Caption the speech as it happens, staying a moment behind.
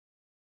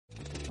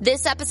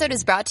This episode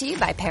is brought to you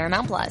by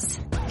Paramount Plus.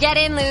 Get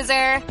in,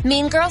 loser!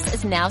 Mean Girls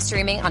is now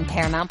streaming on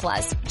Paramount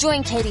Plus.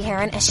 Join Katie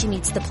Heron as she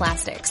meets the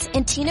plastics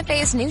in Tina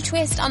Fey's new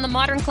twist on the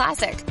modern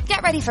classic.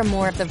 Get ready for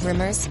more of the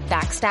rumors,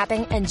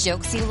 backstabbing, and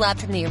jokes you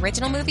loved from the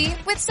original movie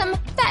with some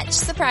fetch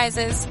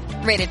surprises.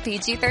 Rated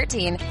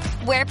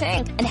PG-13. Wear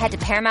pink and head to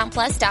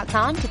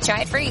ParamountPlus.com to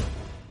try it free.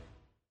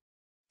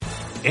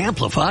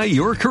 Amplify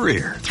your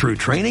career through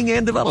training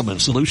and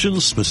development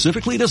solutions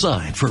specifically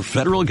designed for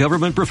federal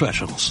government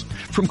professionals.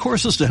 From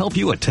courses to help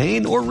you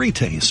attain or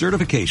retain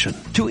certification,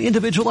 to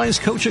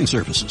individualized coaching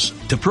services,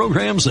 to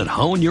programs that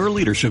hone your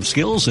leadership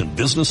skills and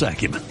business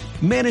acumen,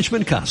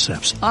 Management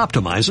Concepts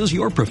optimizes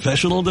your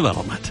professional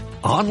development.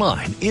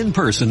 Online, in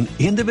person,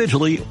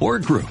 individually, or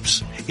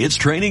groups, it's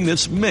training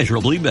that's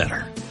measurably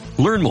better.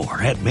 Learn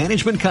more at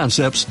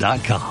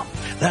managementconcepts.com.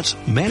 That's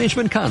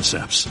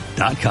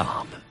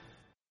managementconcepts.com.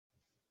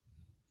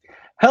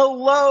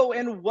 Hello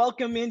and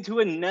welcome into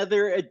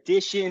another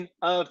edition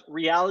of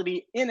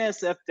Reality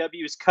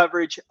NSFW's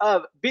coverage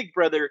of Big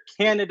Brother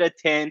Canada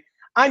 10.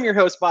 I'm your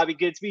host, Bobby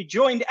Goodsby,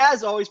 joined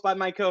as always by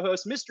my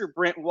co-host, Mr.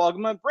 Brent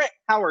Waldman. Brent,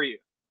 how are you?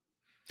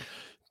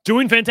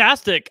 Doing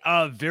fantastic.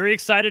 Very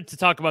excited to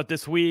talk about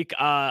this week.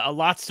 A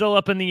lot still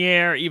up in the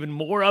air, even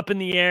more up in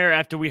the air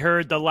after we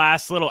heard the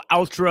last little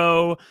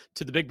outro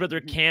to the Big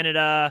Brother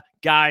Canada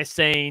guy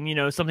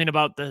saying, something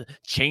about the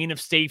chain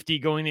of safety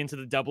going into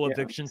the double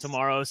eviction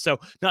tomorrow. So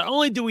not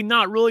only do we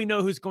not really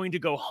know who's going to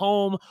go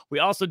home, we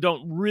also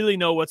don't really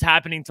know what's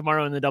happening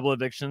tomorrow in the double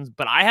evictions,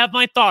 but I have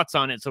my thoughts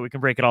on it so we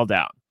can break it all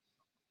down.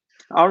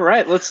 All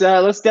right, let's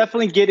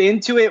definitely get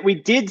into it. We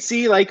did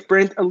see, like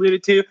Brent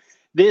alluded to,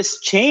 this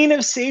chain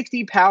of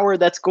safety power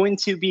that's going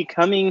to be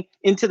coming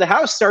into the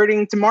house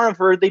starting tomorrow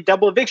for the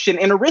double eviction.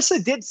 And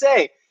Arissa did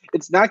say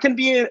it's not going to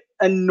be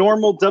a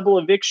normal double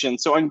eviction.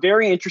 So I'm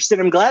very interested.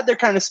 I'm glad they're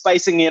kind of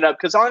spicing it up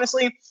because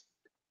honestly,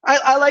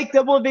 I like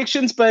double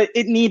evictions, but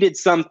it needed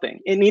something.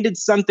 It needed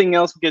something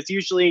else because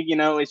usually,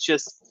 it's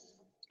just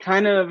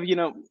kind of,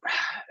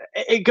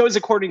 it goes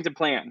according to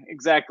plan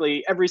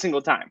exactly every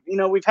single time.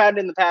 We've had it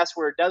in the past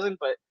where it doesn't,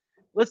 but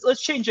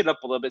let's change it up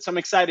a little bit. So I'm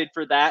excited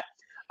for that.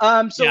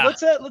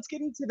 Let's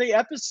get into the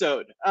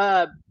episode.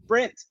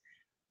 Brent,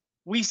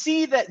 we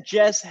see that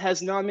Jess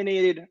has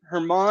nominated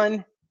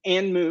Herman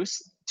and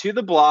Moose to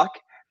the block.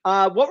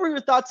 What were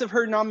your thoughts of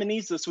her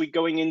nominees this week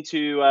going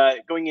into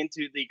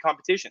the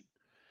competition?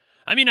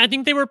 I mean, I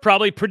think they were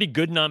probably pretty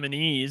good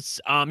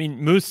nominees.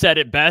 Moose said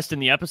it best in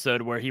the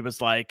episode where he was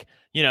like,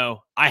 I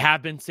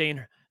have been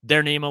saying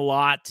their name a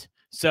lot.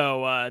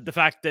 So the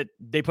fact that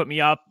they put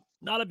me up,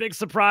 not a big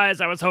surprise.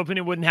 I was hoping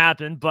it wouldn't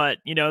happen, but,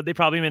 they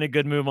probably made a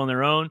good move on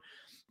their own.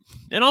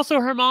 And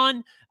also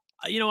Herman,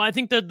 I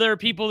think that there are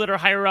people that are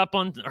higher up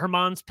on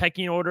Herman's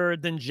pecking order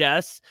than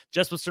Jess.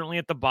 Jess was certainly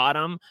at the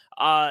bottom.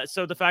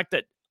 So the fact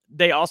that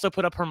they also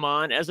put up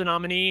Herman as a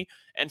nominee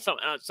and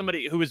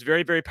somebody who was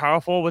very, very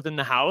powerful within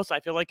the house,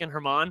 I feel like in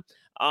Herman,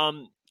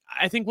 I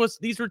think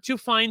these were two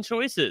fine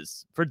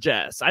choices for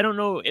Jess. I don't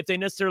know if they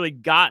necessarily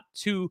got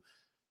to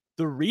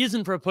the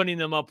reason for putting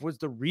them up was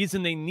the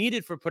reason they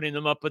needed for putting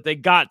them up, but they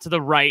got to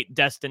the right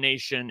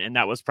destination, and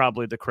that was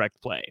probably the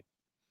correct play.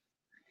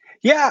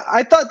 Yeah,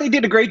 I thought they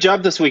did a great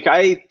job this week.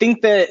 I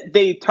think that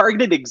they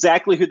targeted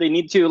exactly who they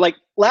need to. Like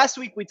last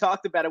week we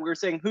talked about it. We were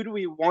saying, who do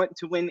we want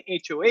to win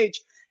HOH?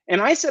 And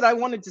I said I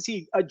wanted to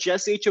see a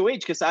Jess HOH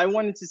because I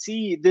wanted to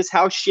see this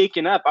house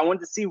shaken up. I wanted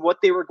to see what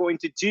they were going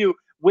to do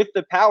with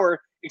the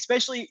power,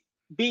 especially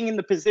being in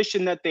the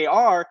position that they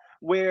are,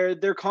 where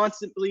they're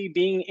constantly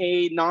being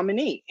a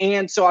nominee.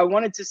 And so I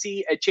wanted to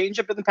see a change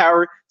up in the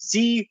power,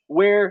 see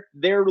where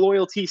their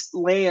loyalty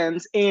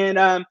lands. And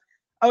I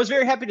was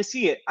very happy to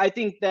see it. I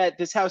think that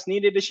this house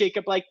needed a shake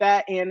up like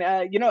that. And,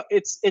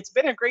 it's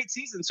been a great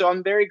season. So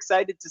I'm very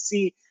excited to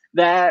see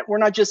that we're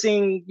not just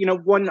seeing,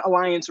 one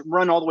alliance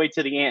run all the way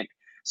to the end.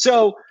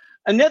 So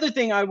another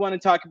thing I want to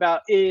talk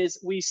about is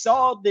we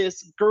saw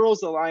this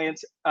girls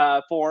alliance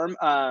form.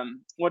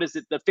 What is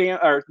it?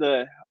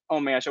 Oh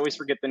my gosh, I always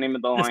forget the name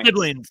of the alliance.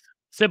 Siblings.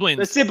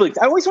 The siblings.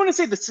 I always want to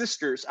say the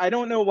sisters. I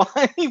don't know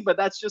why, but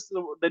that's just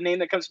the name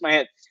that comes to my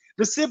head.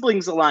 The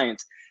siblings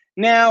alliance.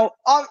 Now,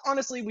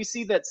 honestly, we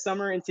see that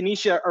Summer and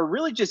Tanisha are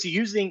really just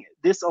using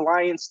this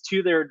alliance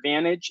to their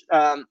advantage.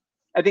 I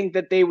think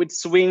that they would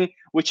swing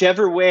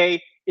whichever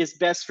way is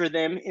best for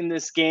them in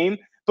this game.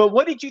 But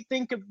what did you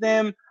think of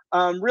them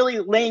really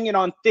laying it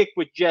on thick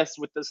with Jess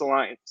with this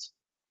alliance?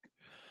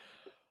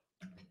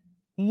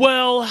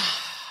 Well,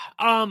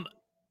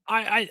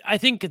 I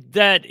think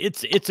that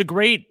it's a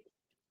great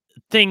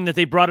thing that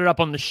they brought it up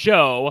on the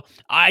show.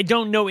 I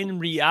don't know in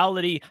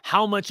reality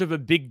how much of a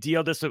big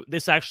deal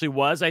this actually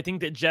was. I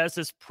think that Jess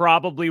is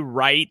probably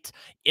right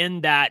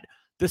in that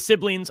the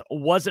siblings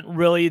wasn't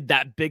really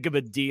that big of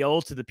a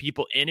deal to the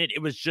people in it.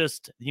 It was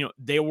just,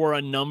 they were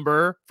a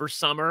number for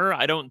Summer.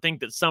 I don't think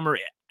that Summer,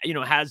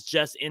 has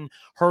Jess in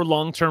her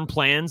long-term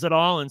plans at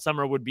all. And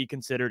Summer would be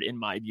considered, in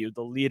my view,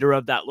 the leader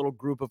of that little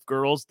group of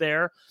girls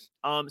there.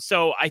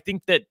 So I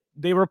think that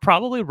they were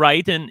probably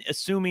right in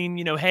assuming,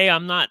 hey,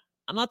 I'm not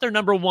I'm not their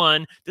number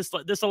one.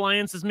 This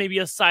alliance is maybe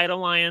a side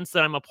alliance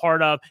that I'm a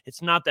part of.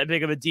 It's not that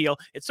big of a deal.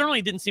 It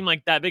certainly didn't seem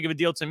like that big of a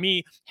deal to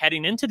me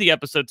heading into the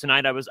episode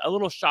tonight. I was a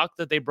little shocked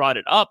that they brought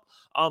it up,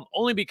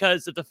 only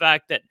because of the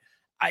fact that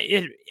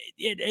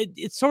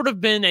it's sort of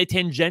been a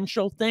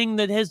tangential thing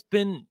that has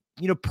been,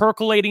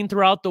 percolating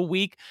throughout the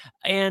week.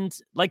 And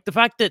like the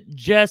fact that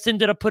Jess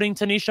ended up putting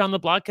Tanisha on the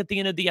block at the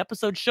end of the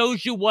episode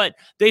shows you what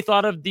they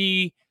thought of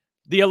the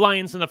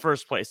alliance in the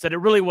first place, that it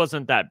really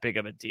wasn't that big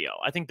of a deal.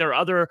 I think there are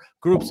other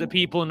groups of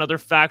people and other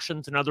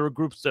factions and other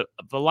groups of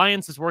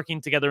alliances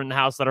working together in the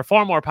house that are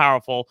far more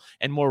powerful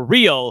and more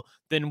real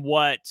than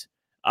what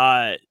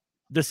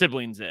the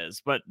siblings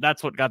is. But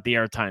that's what got the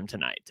airtime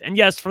tonight. And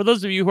yes, for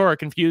those of you who are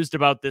confused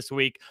about this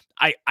week,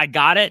 I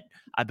got it.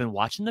 I've been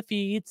watching the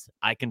feeds.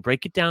 I can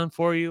break it down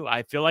for you.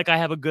 I feel like I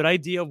have a good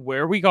idea of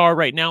where we are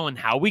right now and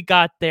how we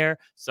got there.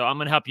 So I'm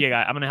going to help you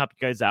guys. I'm going to help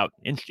you guys out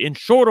in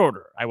short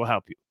order. I will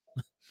help you.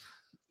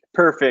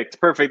 Perfect.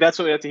 That's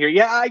what we have to hear.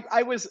 Yeah,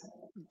 I was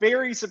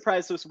very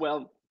surprised as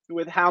well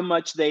with how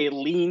much they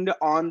leaned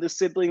on the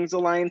siblings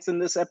alliance in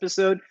this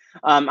episode.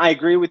 I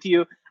agree with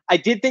you. I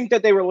did think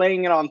that they were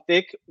laying it on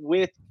thick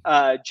with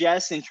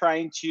Jess and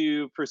trying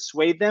to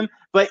persuade them,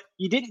 but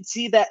you didn't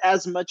see that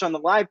as much on the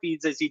live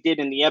feeds as you did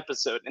in the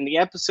episode. And the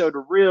episode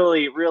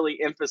really, really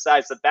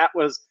emphasized that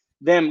was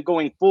them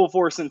going full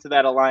force into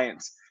that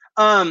alliance.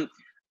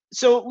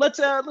 So let's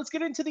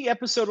get into the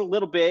episode a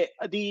little bit.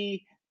 At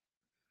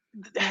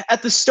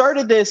the start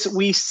of this,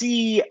 we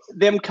see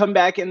them come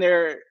back and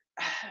they're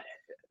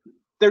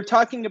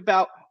talking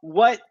about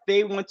what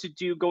they want to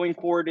do going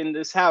forward in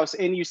this house.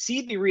 And you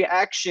see the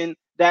reaction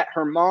that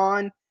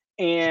Herman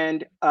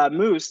and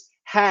Moose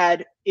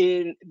had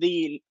in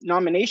the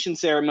nomination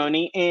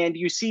ceremony. And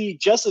you see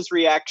Jess's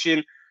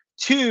reaction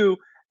to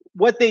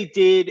what they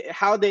did,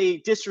 how they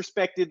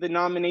disrespected the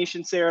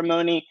nomination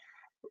ceremony.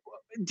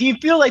 Do you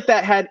feel like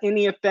that had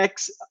any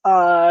effects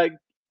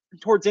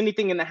towards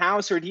anything in the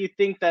house, or do you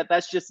think that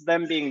that's just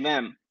them being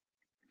them?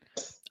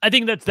 I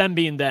think that's them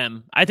being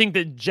them. I think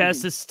that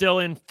Jess is still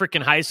in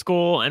freaking high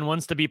school and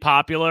wants to be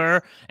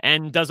popular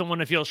and doesn't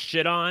want to feel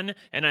shit on.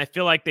 And I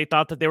feel like they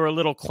thought that they were a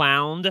little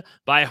clowned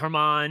by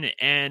Herman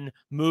and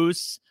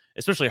Moose,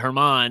 especially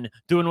Herman,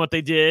 doing what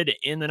they did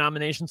in the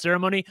nomination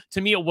ceremony. To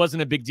me, it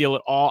wasn't a big deal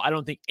at all. I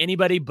don't think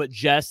anybody but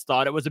Jess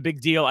thought it was a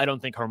big deal. I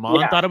don't think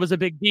Herman thought it was a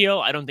big deal.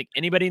 I don't think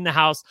anybody in the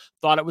house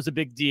thought it was a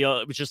big deal.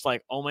 It was just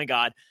like, oh my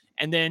God.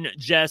 And then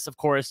Jess, of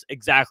course,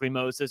 exactly,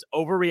 Moses,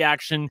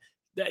 overreaction.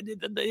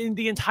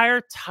 The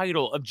entire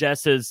title of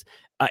Jess's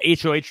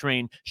HOH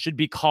reign should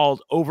be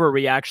called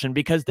Overreaction,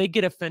 because they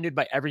get offended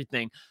by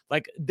everything.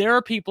 Like, there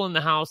are people in the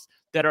house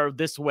that are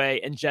this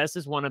way, and Jess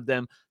is one of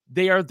them.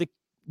 They are the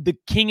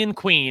king and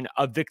queen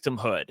of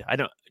victimhood.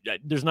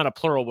 There's not a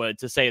plural word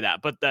to say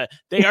that, but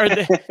they are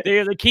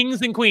the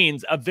kings and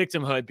queens of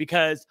victimhood,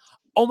 because,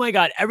 oh my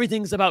God,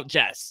 everything's about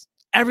Jess.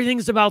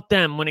 Everything's about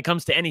them when it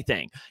comes to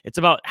anything. It's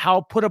about how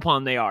put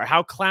upon they are,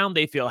 how clown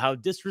they feel, how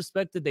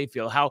disrespected they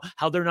feel,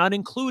 how they're not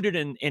included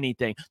in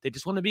anything. They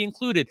just want to be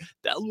included.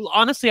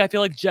 Honestly, I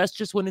feel like Jess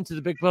just went into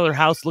the Big Brother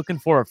house looking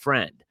for a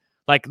friend.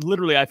 Like,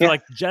 literally, I feel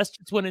like Jess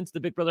just went into the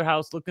Big Brother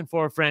house looking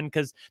for a friend,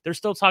 because they're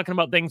still talking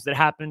about things that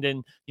happened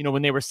in,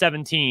 when they were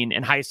 17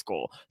 in high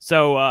school.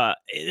 So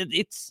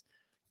it's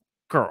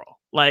girl.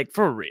 Like,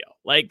 for real.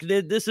 Like,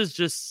 this is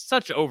just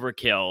such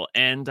overkill.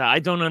 And I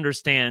don't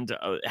understand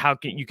how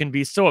you can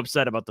be so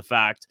upset about the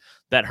fact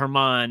that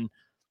Herman,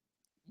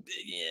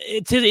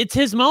 it's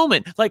his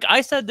moment. Like,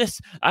 I said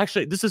this,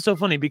 actually, this is so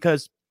funny,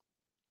 because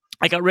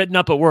I got written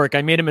up at work.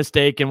 I made a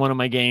mistake in one of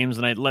my games,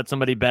 and I let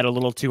somebody bet a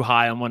little too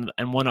high on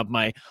one of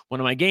my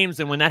games.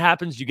 And when that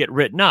happens, you get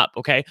written up.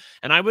 Okay.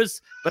 And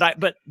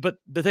but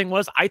the thing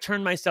was, I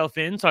turned myself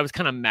in, so I was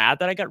kind of mad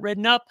that I got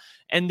written up.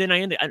 And then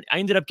I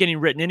ended up getting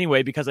written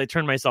anyway, because I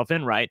turned myself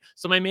in right.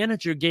 So my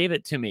manager gave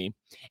it to me,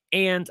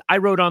 and I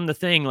wrote on the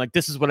thing, like,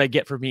 this is what I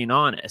get for being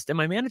honest. And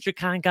my manager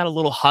kind of got a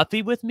little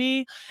huffy with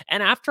me.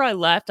 And after I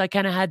left, I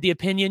kind of had the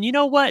opinion, you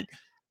know what?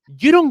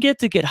 You don't get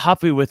to get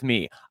huffy with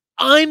me.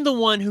 I'm the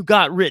one who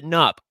got written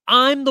up.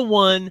 I'm the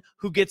one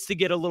who gets to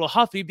get a little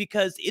huffy,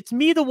 because it's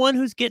me, the one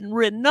who's getting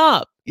written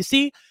up. You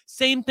see,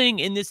 same thing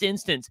in this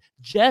instance.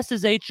 Jess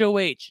is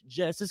HOH.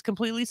 Jess is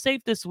completely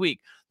safe this week.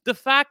 The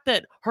fact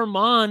that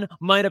Herman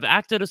might have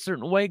acted a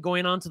certain way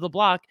going onto the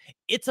block,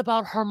 it's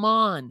about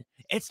Herman.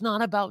 It's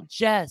not about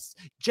Jess.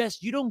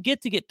 Jess, you don't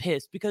get to get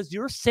pissed, because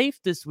you're safe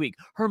this week.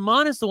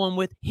 Herman is the one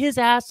with his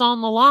ass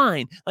on the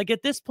line. Like,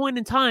 at this point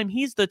in time,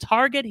 he's the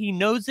target. He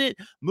knows it.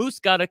 Moose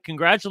got a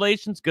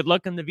congratulations, good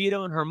luck on the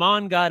veto. And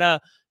Herman got a,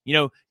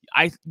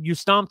 you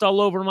stomped all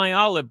over my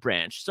olive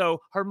branch. So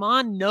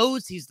Herman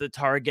knows he's the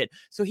target,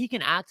 so he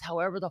can act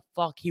however the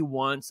fuck he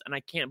wants. And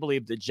I can't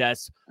believe that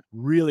Jess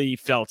really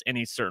felt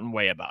any certain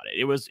way about it.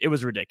 It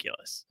was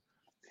ridiculous.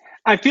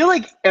 I feel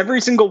like every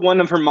single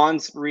one of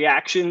Herman's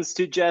reactions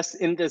to Jess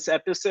in this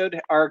episode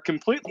are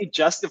completely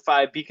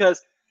justified,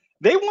 because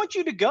they want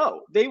you to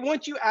go. They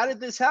want you out of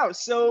this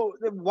house. So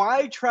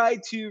why try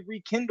to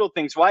rekindle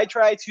things? Why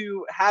try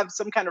to have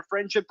some kind of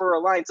friendship or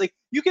alliance? Like,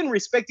 you can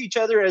respect each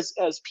other as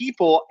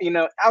people,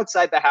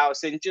 outside the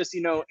house, and just,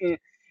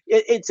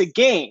 it's a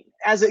game.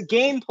 As a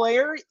game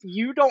player,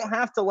 you don't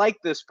have to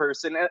like this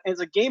person.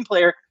 As a game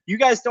player, you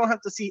guys don't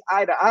have to see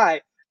eye to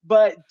eye,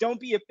 but don't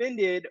be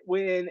offended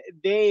when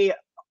they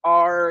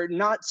are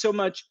not so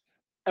much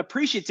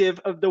appreciative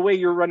of the way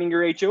you're running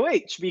your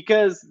HOH,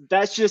 because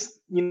that's just,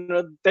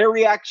 their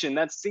reaction.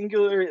 That's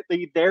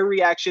singularly their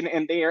reaction,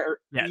 and they are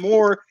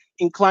more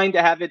inclined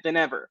to have it than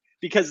ever,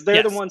 because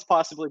they're the ones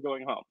possibly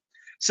going home.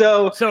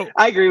 So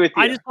I agree with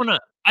you. I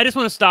just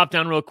want to stop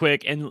down real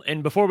quick,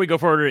 and before we go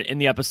forward in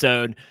the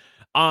episode,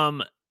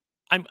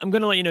 I'm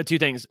going to let you know two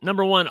things.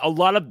 Number one, a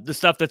lot of the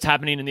stuff that's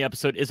happening in the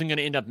episode isn't going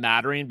to end up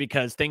mattering,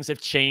 because things have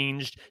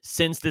changed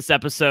since this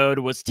episode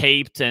was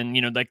taped, and,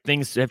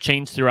 things have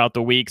changed throughout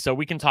the week. So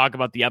we can talk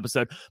about the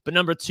episode. But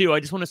number two, I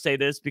just want to say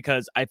this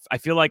because I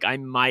feel like I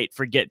might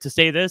forget to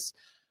say this.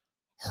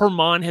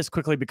 Herman has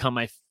quickly become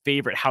my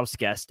favorite house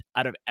guest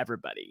out of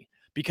everybody,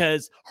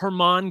 because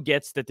Herman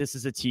gets that this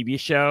is a TV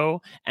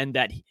show and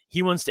that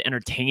he wants to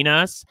entertain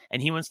us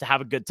and he wants to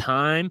have a good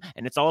time,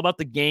 and it's all about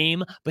the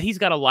game, but he's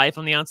got a life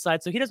on the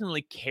outside. So he doesn't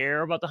really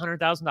care about the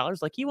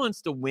 $100,000. Like, he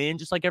wants to win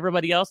just like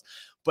everybody else,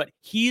 but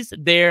he's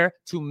there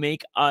to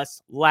make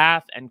us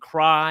laugh and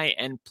cry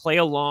and play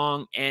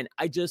along. And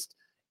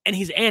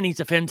he's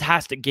a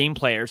fantastic game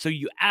player. So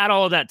you add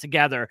all of that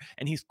together,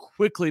 and he's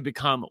quickly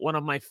become one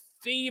of my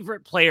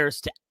favorite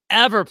players to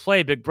ever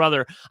play Big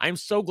Brother. I'm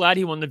so glad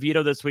he won the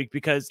veto this week,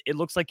 because it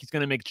looks like he's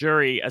going to make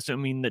jury,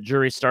 assuming that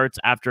jury starts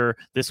after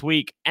this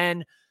week.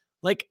 And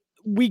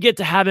we get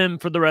to have him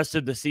for the rest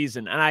of the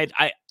season. And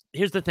I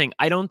here's the thing.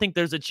 I don't think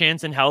there's a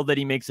chance in hell that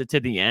he makes it to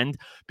the end,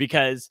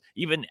 because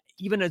even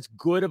as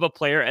good of a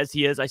player as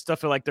he is, I still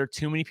feel like there are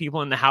too many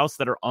people in the house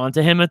that are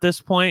onto him at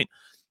this point,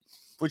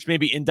 which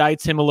maybe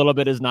indicts him a little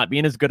bit as not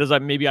being as good as I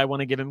want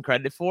to give him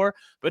credit for.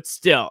 But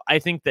still, I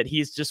think that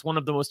he's just one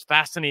of the most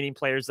fascinating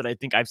players that I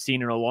think I've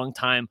seen in a long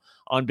time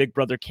on Big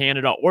Brother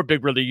Canada or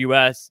Big Brother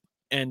US.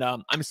 And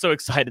I'm so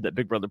excited that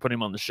Big Brother put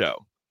him on the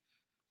show.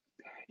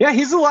 Yeah,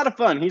 he's a lot of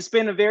fun. He's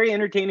been a very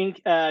entertaining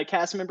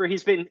cast member.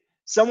 He's been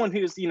someone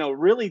who's,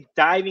 really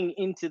diving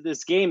into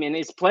this game and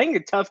is playing a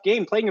tough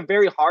game, playing a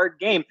very hard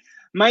game.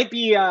 Might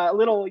be a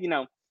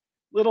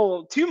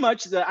little too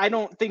much that I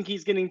don't think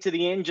he's getting to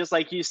the end, just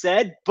like you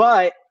said,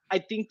 but I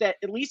think that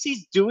at least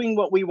he's doing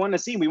what we want to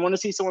see. We want to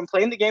see someone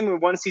playing the game. We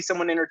want to see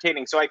someone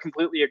entertaining. So I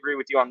completely agree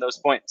with you on those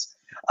points.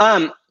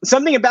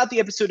 Something about the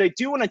episode I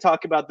do want to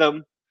talk about,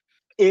 though,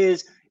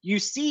 is you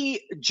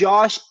see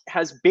Josh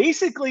has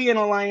basically an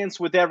alliance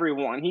with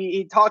everyone.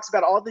 He talks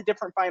about all the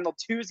different final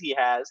twos he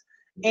has.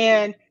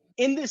 And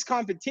in this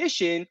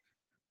competition,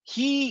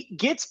 he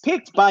gets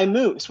picked by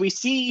Moose. We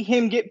see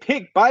him get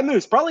picked by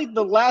Moose, probably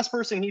the last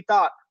person he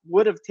thought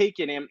would have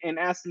taken him and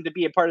asked him to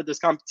be a part of this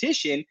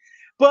competition.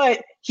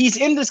 But he's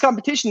in this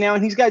competition now,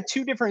 and he's got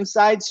two different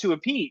sides to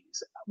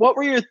appease. What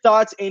were your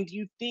thoughts? And do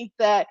you think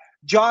that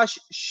Josh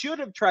should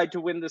have tried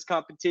to win this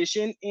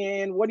competition?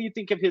 And what do you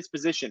think of his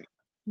position?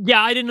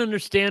 Yeah, I didn't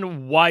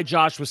understand why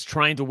Josh was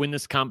trying to win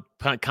this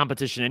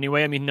competition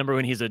anyway. I mean, number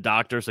one, he's a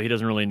doctor, so he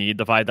doesn't really need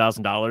the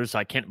 $5,000. So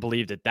I can't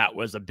believe that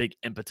was a big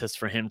impetus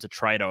for him to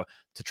try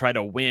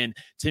to win.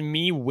 To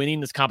me,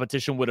 winning this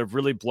competition would have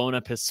really blown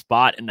up his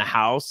spot in the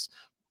house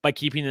by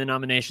keeping the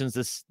nominations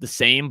the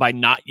same, by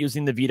not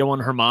using the veto on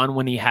Herman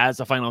when he has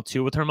a final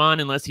two with Herman,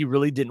 unless he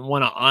really didn't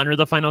want to honor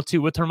the final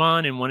two with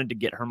Herman and wanted to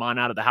get Herman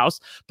out of the house.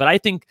 But I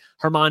think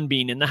Herman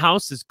being in the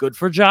house is good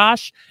for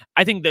Josh.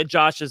 I think that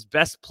Josh's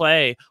best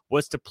play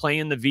was to play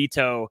in the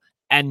veto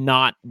and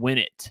not win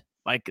it.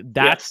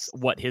 That's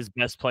what his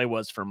best play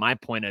was from my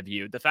point of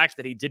view. The fact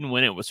that he didn't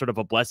win it was sort of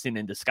a blessing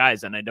in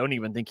disguise, and I don't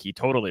even think he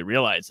totally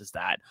realizes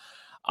that.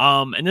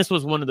 And this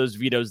was one of those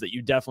vetoes that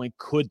you definitely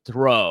could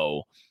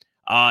throw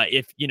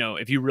if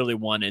you really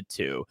wanted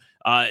to.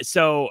 I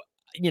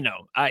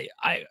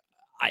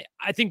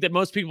think that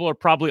most people are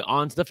probably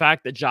on to the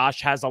fact that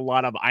Josh has a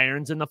lot of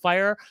irons in the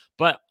fire,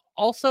 but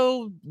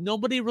also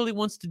nobody really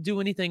wants to do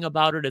anything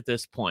about it at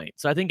this point.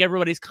 So I think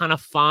everybody's kind of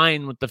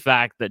fine with the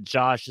fact that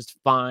Josh is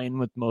fine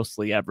with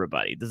mostly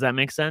everybody. Does that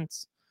make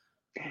sense?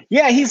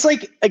 Yeah, he's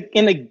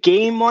in a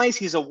game wise,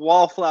 he's a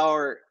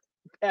wallflower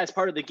as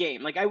part of the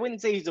game. I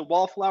wouldn't say he's a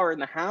wallflower in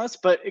the house,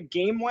 but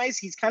game wise,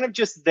 he's kind of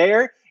just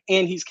there.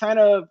 And he's kind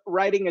of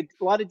riding a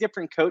lot of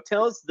different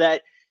coattails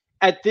that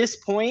at this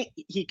point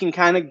he can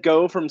kind of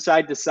go from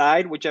side to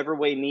side, whichever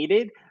way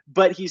needed,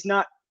 but he's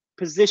not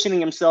positioning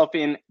himself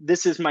in,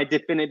 this is my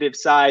definitive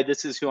side,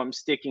 this is who I'm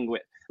sticking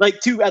with,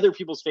 to other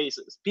people's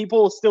faces.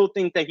 People still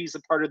think that he's a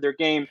part of their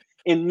game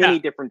in many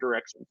different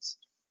directions.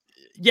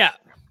 Yeah.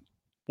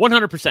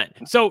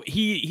 100%. So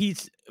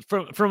he's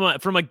from a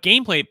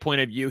gameplay point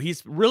of view,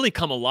 he's really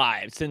come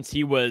alive since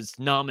he was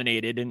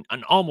nominated and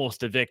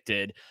almost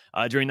evicted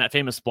during that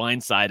famous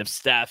blindside of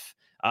Steph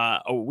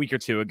a week or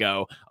two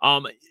ago.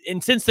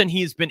 And since then,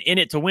 he's been in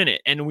it to win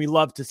it, and we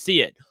love to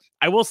see it.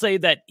 I will say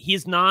that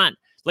he's not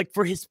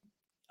for his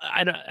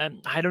I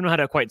don't know how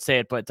to quite say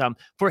it, but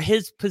for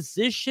his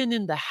position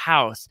in the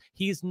house,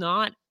 he's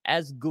not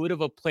as good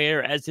of a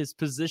player as his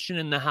position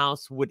in the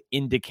house would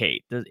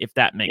indicate, if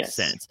that makes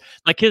sense.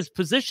 Like, his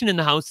position in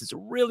the house is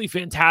really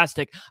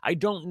fantastic. I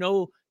don't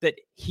know that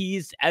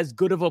he's as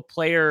good of a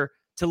player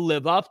to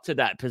live up to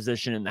that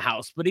position in the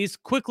house, but he's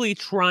quickly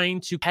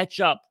trying to catch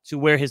up to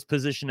where his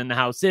position in the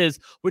house is,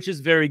 which is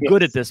very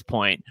good at this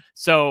point.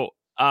 So,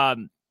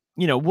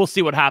 we'll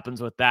see what happens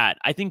with that.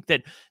 I think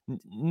that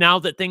now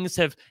that things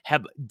have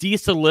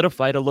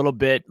de-solidified a little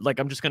bit, like,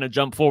 I'm just going to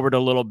jump forward a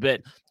little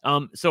bit.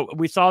 So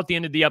we saw at the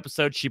end of the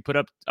episode,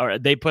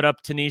 they put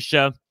up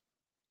Tanisha,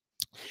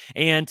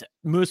 and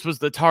Moose was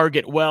the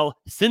target. Well,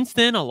 since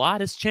then, a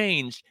lot has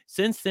changed.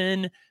 Since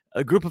then,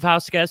 a group of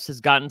house guests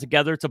has gotten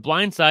together to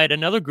blindside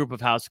another group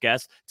of house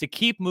guests to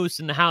keep Moose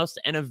in the house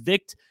and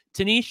evict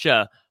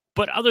Tanisha.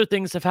 But other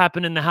things have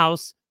happened in the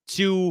house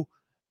to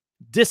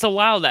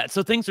disallow that.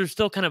 So things are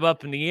still kind of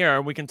up in the air,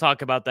 and we can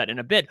talk about that in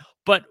a bit.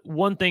 But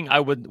one thing I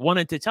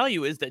wanted to tell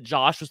you is that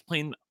Josh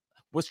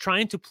was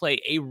trying to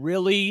play a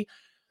really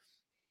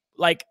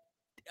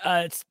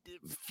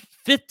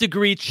fifth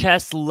degree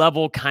chess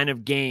level kind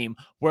of game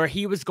where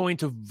he was going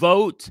to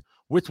vote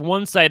with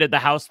one side of the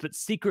house, but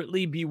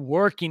secretly be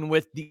working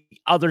with the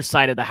other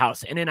side of the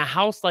house. And in a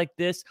house like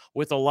this,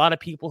 with a lot of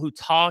people who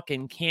talk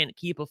and can't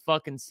keep a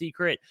fucking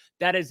secret,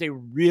 that is a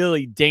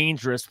really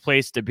dangerous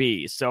place to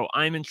be. So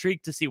I'm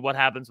intrigued to see what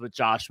happens with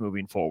Josh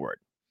moving forward.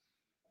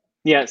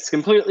 Yes,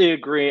 completely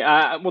agree.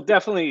 We'll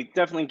definitely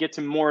get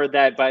to more of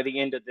that by the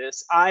end of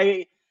this.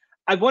 I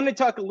want to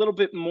talk a little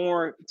bit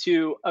more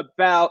too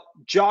about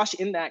Josh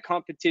in that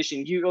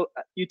competition. You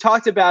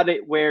talked about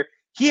it where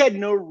he had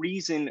no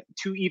reason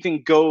to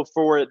even go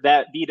for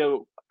that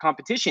veto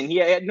competition. He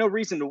had no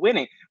reason to win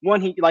it.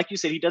 One, he, like you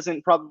said, he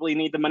doesn't probably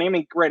need the money. I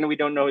mean, granted, we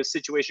don't know his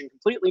situation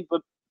completely,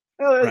 but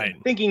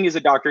thinking he's a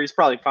doctor, he's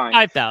probably fine.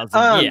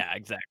 5,000. Yeah,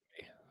 exactly.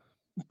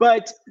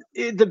 But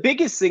the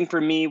biggest thing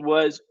for me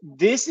was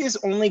this is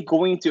only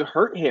going to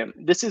hurt him.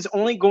 This is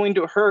only going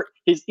to hurt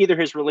either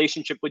his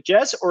relationship with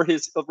Jess or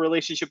his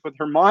relationship with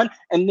Herman,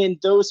 and then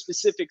those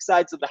specific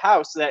sides of the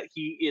house that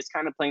he is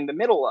kind of playing the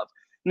middle of.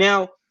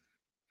 Now,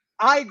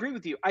 I agree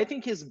with you. I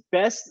think his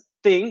best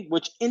thing,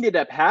 which ended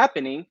up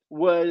happening,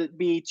 would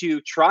be to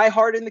try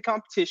hard in the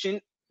competition,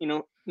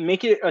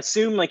 make it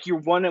assume like you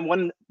want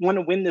to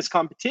win this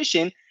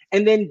competition,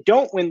 and then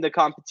don't win the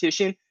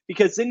competition,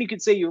 because then you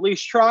could say you at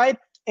least tried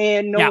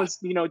and no one's,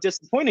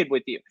 disappointed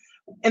with you.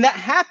 And that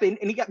happened,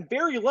 and he got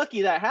very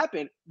lucky that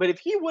happened. But if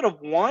he would have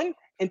won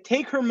and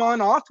take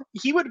Herman off,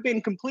 he would have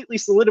been completely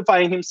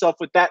solidifying himself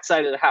with that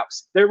side of the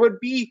house. There would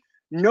be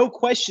no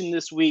question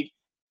this week.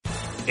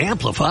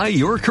 Amplify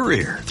your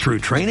career through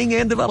training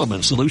and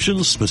development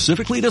solutions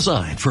specifically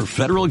designed for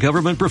federal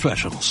government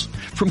professionals.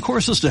 From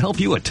courses to help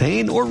you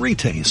attain or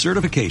retain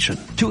certification,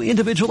 to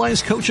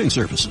individualized coaching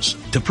services,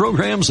 to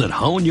programs that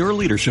hone your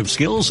leadership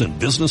skills and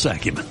business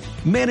acumen,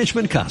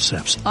 Management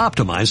Concepts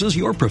optimizes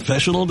your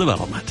professional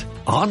development.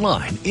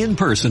 Online, in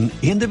person,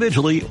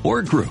 individually,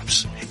 or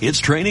groups, it's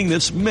training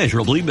that's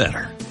measurably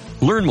better.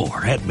 Learn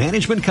more at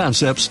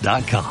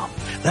managementconcepts.com.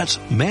 That's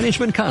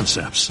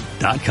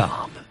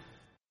managementconcepts.com.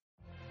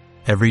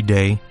 Every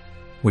day,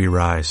 we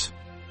rise,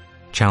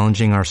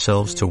 challenging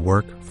ourselves to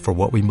work for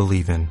what we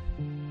believe in.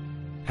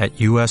 At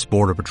U.S.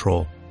 Border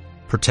Patrol,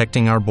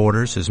 protecting our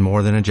borders is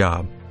more than a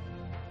job.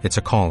 It's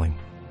a calling.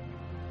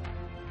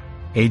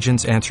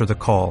 Agents answer the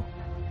call,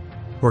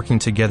 working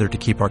together to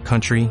keep our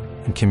country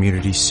and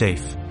communities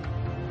safe.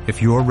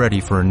 If you're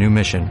ready for a new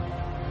mission,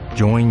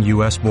 join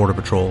U.S. Border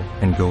Patrol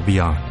and go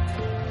beyond.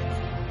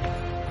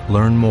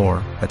 Learn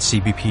more at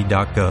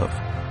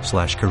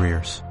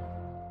cbp.gov/careers.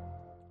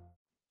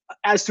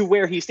 As to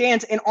where he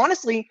stands. And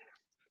honestly,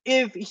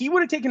 if he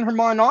would have taken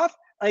Herman off,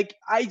 I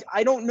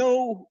don't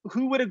know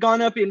who would have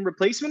gone up in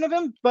replacement of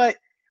him, but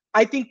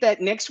I think that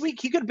next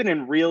week he could have been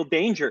in real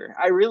danger.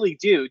 I really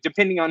do,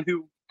 depending on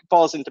who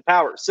falls into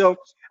power. So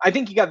I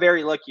think he got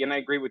very lucky, and I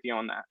agree with you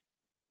on that.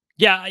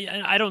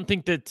 Yeah, I don't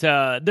think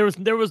that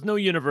there was no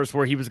universe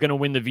where he was going to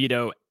win the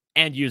veto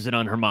and use it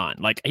on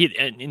Herman.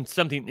 Unless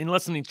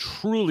something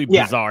truly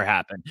bizarre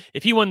happened.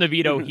 If he won the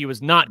veto, he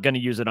was not going to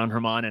use it on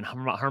Herman, and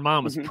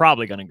Herman was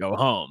probably going to go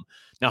home.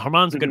 Now,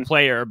 Herman's a good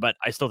player, but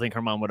I still think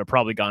Herman would have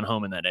probably gone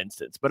home in that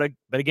instance. But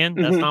again,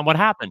 that's not what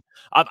happened.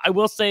 I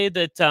will say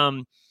that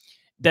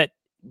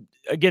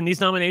again, these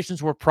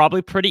nominations were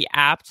probably pretty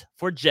apt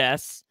for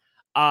Jess.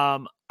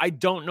 I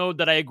don't know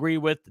that I agree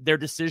with their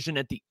decision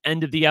at the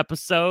end of the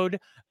episode.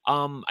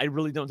 I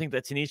really don't think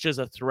that Tanisha is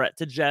a threat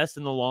to Jess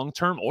in the long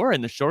term or in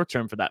the short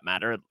term, for that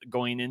matter,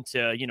 going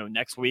into,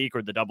 next week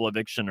or the double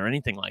eviction or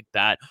anything like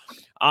that.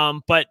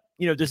 But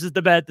this is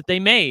the bet that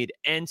they made.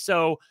 And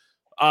so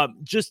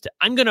I'm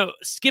going to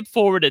skip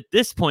forward at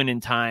this point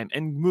in time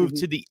and move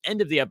to the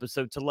end of the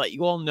episode to let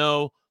you all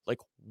know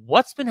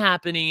what's been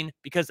happening,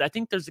 because I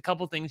think there's a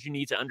couple things you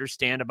need to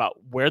understand about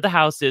where the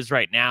house is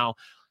right now,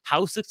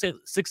 how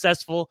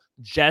successful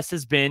Jess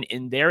has been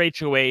in their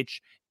HOH,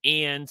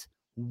 and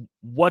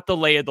what the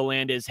lay of the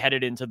land is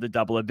headed into the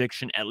double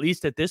eviction, at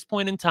least at this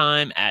point in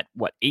time at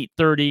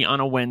 8:30 on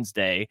a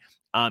Wednesday,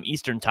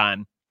 Eastern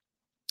time.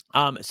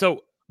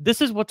 So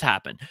this is what's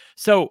happened.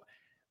 So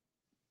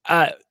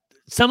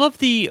some of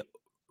the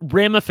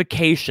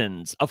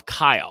ramifications of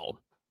Kyle.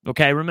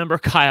 Okay, remember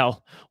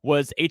Kyle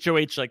was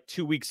HOH like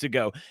 2 weeks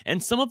ago,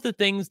 and some of the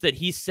things that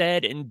he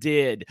said and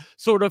did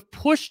sort of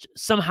pushed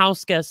some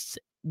house guests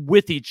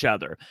with each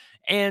other.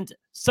 And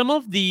some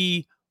of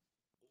the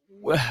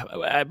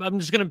I'm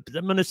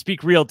gonna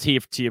speak real to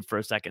you for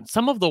a second.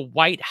 Some of the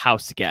White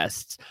House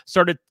guests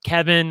started,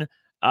 Kevin,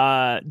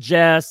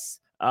 Jess,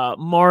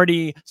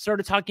 Marty,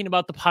 started talking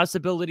about the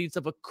possibilities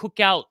of a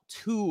Cookout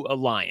 2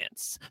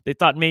 alliance. They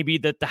thought maybe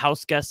that the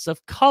house guests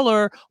of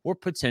color were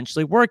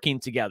potentially working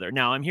together.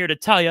 Now, I'm here to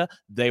tell you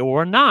they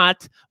were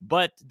not,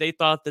 but they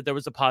thought that there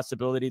was a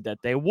possibility that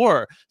they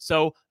were.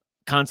 So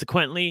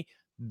consequently,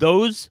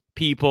 those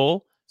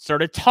people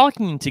started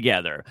talking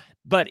together.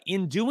 But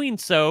in doing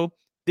so,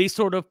 they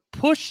sort of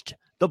pushed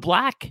the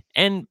black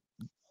and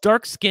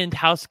dark-skinned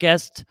house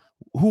guests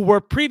who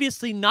were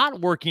previously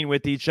not working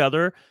with each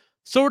other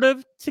sort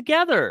of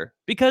together,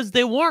 because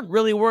they weren't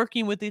really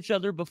working with each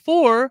other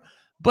before,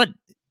 but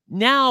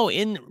now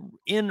in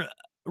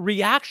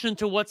reaction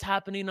to what's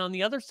happening on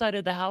the other side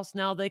of the house,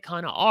 now they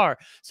kind of are.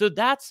 So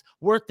that's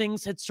where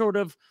things had sort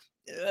of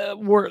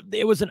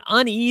it was an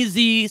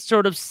uneasy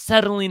sort of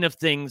settling of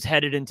things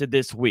headed into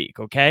this week,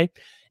 okay?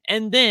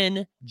 And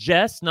then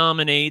Jess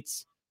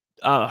nominates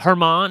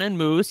Herman and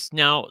Moose.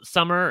 Now,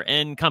 Summer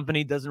and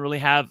company doesn't really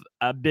have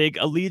a big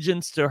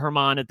allegiance to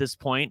Herman at this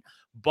point,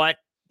 but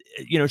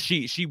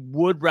she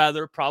would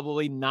rather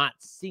probably not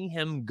see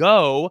him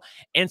go.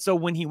 And so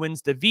when he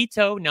wins the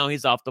veto, now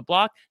he's off the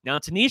block. Now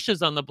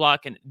Tanisha's on the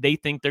block, and they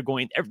think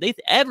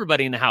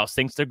everybody in the house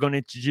thinks they're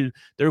going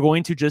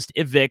to just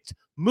evict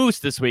Moose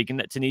this week, and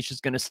that Tanisha's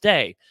going to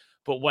stay.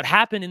 But what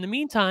happened in the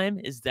meantime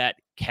is that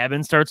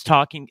Kevin starts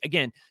talking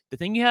again. The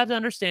thing you have to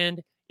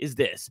understand is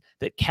this,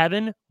 that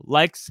Kevin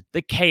likes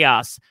the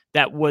chaos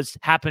that was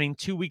happening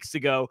 2 weeks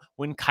ago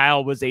when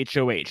Kyle was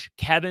HOH.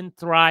 Kevin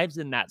thrives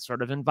in that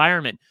sort of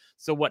environment.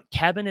 So what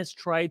Kevin has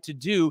tried to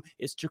do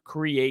is to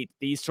create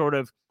these sort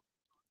of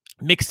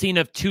mixing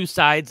of two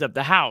sides of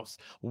the house,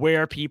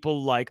 where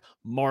people like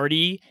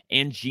Marty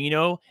and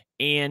Gino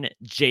and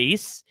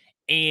Jace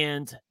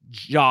and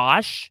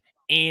Josh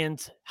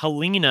and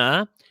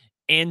Helena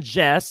and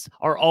Jess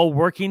are all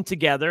working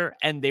together,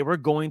 and they were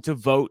going to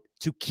vote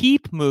to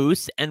keep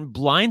Moose and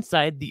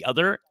blindside the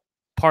other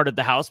part of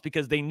the house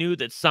because they knew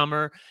that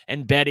Summer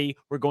and Betty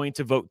were going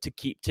to vote to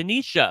keep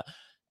Tanisha.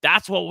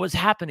 That's what was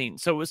happening.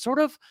 So it was sort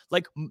of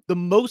like the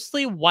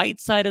mostly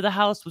white side of the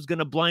house was going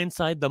to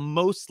blindside the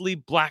mostly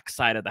black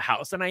side of the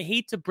house. And I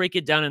hate to break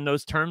it down in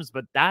those terms,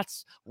 but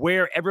that's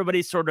where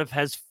everybody sort of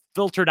has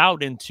filtered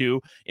out into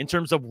in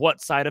terms of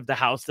what side of the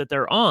house that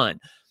they're on.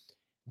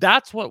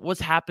 That's what was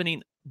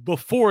happening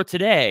before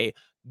today.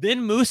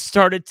 Then Moose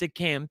started to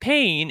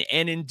campaign,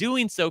 and in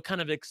doing so kind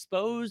of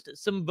exposed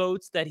some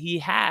votes that he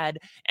had.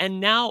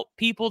 And now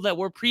people that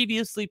were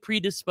previously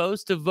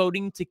predisposed to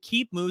voting to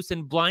keep Moose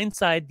and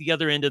blindside the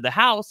other end of the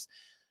house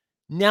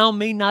now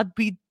might not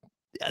be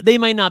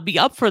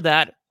up for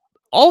that.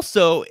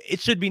 Also, it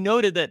should be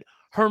noted that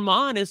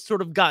Herman has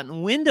sort of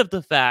gotten wind of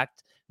the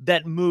fact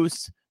that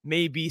Moose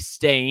may be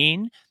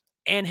staying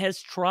and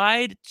has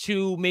tried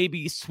to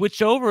maybe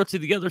switch over to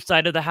the other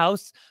side of the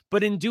house.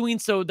 But in doing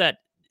so, that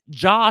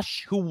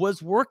Josh, who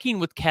was working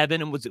with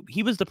Kevin and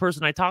he was the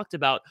person I talked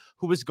about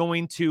who was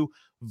going to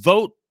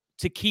vote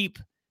to keep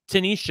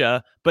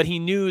Tanisha, but he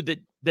knew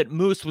that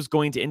Moose was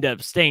going to end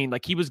up staying.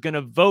 Like, he was going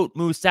to vote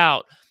Moose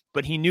out,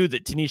 but he knew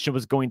that Tanisha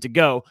was going to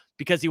go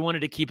because he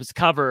wanted to keep his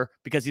cover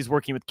because he's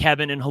working with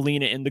Kevin and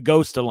Helena in the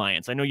Ghost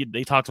Alliance. I know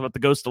they talked about the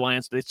Ghost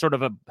Alliance. They sort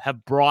of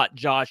have brought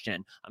Josh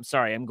in. I'm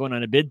sorry, I'm going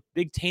on a big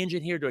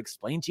tangent here to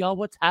explain to y'all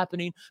what's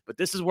happening, but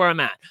this is where I'm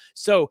at.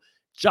 So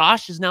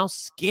Josh is now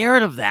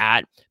scared of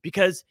that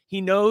because he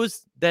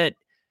knows that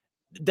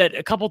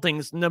a couple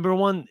things. Number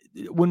one,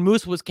 when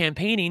Moose was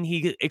campaigning,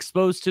 he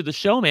exposed to the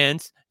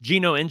showmans,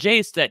 Gino and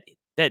Jace, that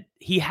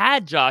he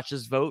had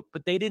Josh's vote,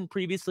 but they didn't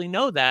previously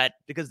know that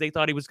because they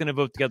thought he was going to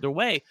vote the other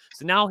way.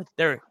 So now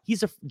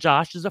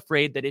Josh is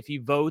afraid that if he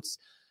votes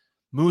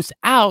Moose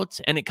out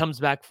and it comes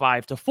back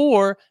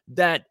 5-4,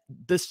 that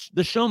the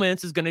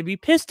showmans is going to be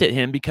pissed at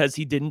him because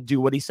he didn't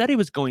do what he said he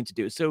was going to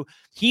do. So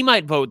he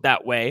might vote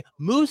that way.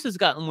 Moose has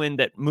gotten wind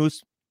that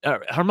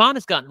Herman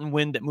has gotten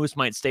wind that Moose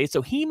might stay,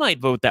 so he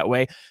might vote that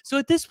way. So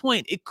at this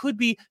point, it could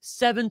be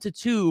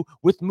 7-2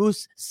 with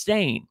Moose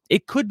staying.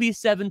 It could be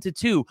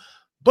 7-2.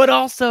 But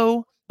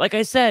also, like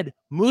I said,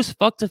 Moose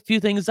fucked a few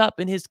things up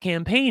in his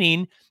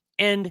campaigning,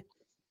 and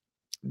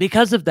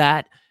because of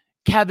that,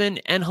 Kevin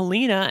and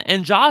Helena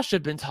and Josh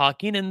have been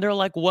talking, and they're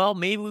like, well,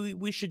 maybe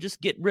we should just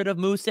get rid of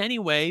Moose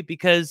anyway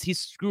because he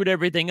screwed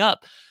everything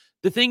up.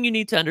 The thing you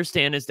need to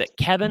understand is that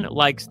Kevin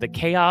likes the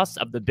chaos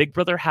of the Big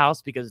Brother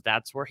house because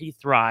that's where he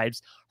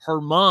thrives.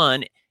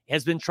 Herman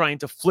has been trying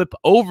to flip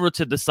over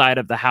to the side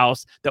of the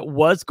house that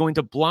was going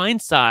to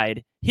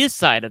blindside his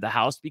side of the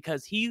house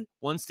because he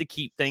wants to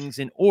keep things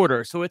in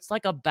order. So it's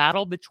like a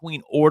battle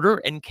between order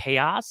and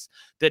chaos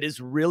that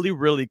is really,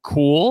 really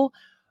cool,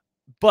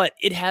 but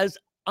it has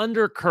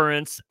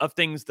undercurrents of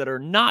things that are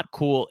not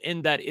cool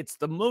in that it's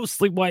the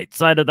mostly white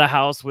side of the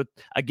house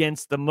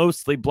against the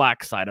mostly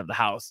black side of the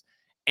house.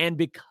 And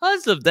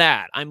because of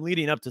that, I'm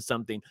leading up to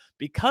something.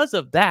 Because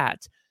of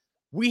that,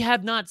 we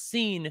have not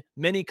seen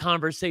many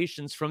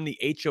conversations from the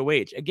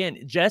HOH. Again,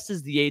 Jess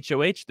is the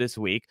HOH this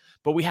week,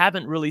 but we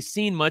haven't really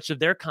seen much of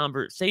their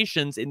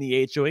conversations in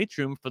the HOH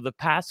room for the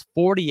past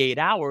 48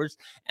 hours.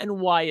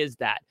 And why is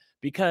that?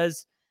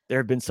 Because there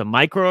have been some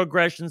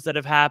microaggressions that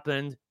have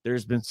happened.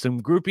 There's been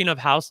some grouping of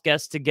house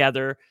guests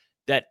together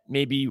that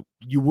maybe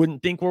you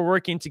wouldn't think were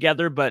working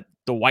together, but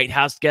the White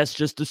House guests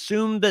just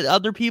assumed that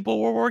other people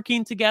were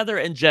working together,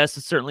 and Jess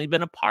has certainly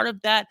been a part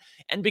of that.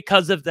 And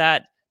because of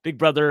that, Big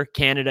Brother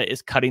Canada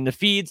is cutting the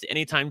feeds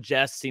anytime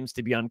Jess seems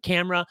to be on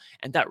camera,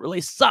 and that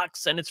really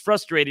sucks, and it's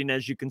frustrating,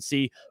 as you can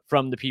see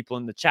from the people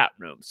in the chat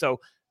room. So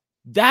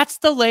that's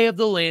the lay of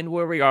the land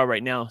where we are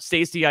right now.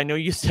 Stacey, I know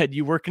you said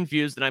you were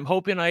confused, and I'm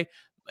hoping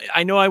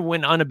I know I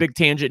went on a big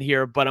tangent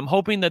here, but I'm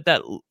hoping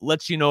that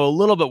lets you know a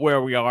little bit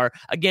where we are.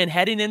 Again,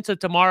 heading into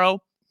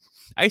tomorrow,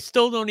 I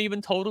still don't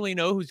even totally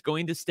know who's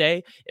going to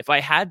stay. If I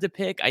had to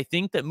pick, I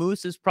think that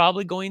Moose is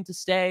probably going to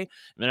stay.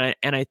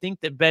 And I think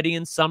that Betty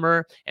and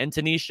Summer and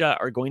Tanisha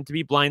are going to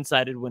be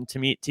blindsided when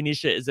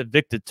Tanisha is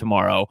evicted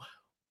tomorrow.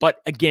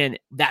 But again,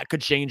 that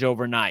could change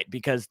overnight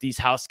because these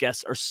house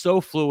guests are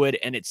so fluid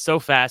and it's so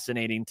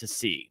fascinating to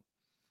see.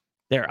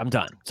 There, I'm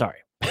done. Sorry.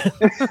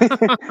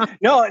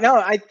 No,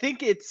 I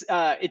think it's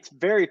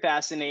very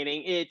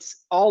fascinating.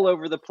 It's all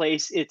over the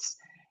place. It's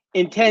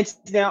intense.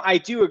 Now, I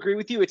do agree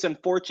with you. It's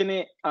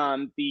unfortunate,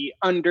 the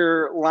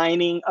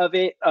underlining of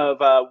it,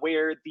 of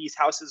where these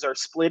houses are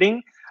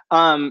splitting.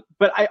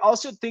 But I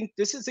also think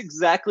this is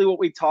exactly what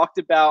we talked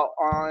about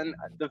on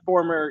the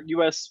former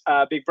U.S.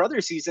 Big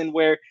Brother season,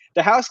 where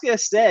the house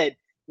guests said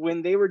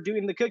when they were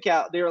doing the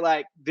cookout, they were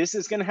like, this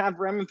is going to have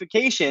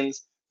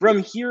ramifications from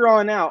here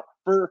on out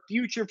for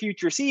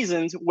future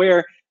seasons,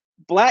 where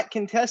Black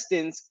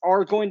contestants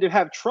are going to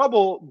have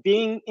trouble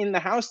being in the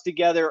house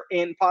together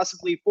and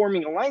possibly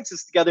forming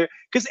alliances together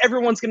because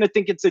everyone's going to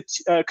think it's a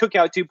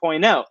cookout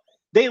 2.0.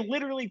 They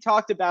literally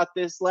talked about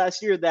this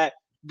last year, that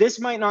this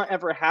might not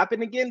ever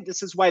happen again.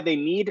 This is why they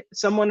need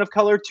someone of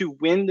color to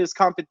win this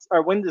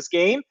win this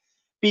game,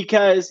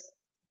 because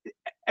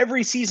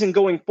every season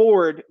going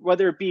forward,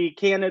 whether it be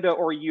Canada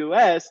or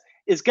US,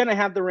 is going to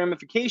have the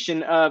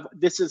ramification of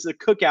this is a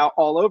cookout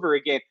all over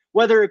again,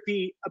 whether it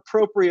be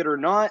appropriate or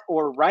not,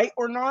 or right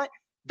or not.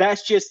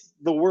 That's just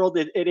the world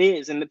it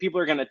is, and the people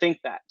are going to think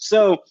that.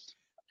 So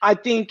I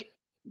think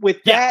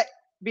with that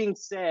being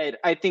said,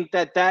 I think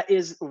that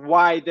is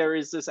why there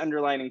is this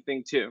underlining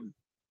thing too.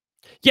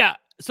 Yeah.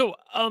 So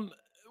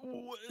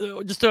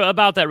just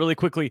about that really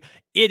quickly,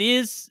 it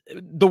is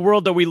the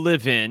world that we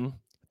live in,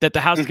 that the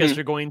house guests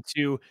are going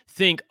to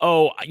think,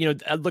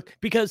 look,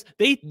 because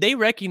they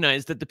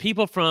recognize that the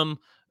people from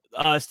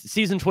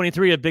season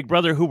 23 of Big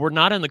Brother who were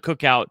not in the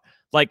cookout,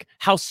 like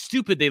how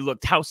stupid they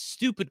looked, how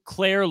stupid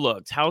Claire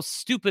looked, how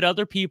stupid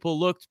other people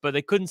looked, but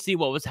they couldn't see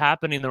what was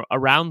happening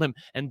around them,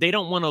 and they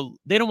don't want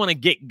to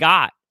get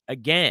got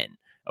again.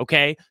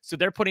 Okay, so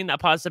they're putting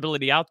that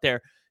possibility out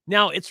there.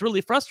 Now, it's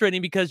really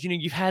frustrating because,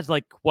 you've had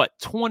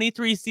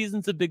 23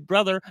 seasons of Big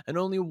Brother, and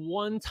only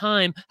one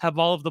time have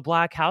all of the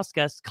Black house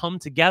guests come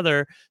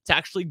together to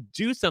actually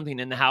do something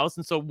in the house.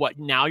 And so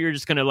now you're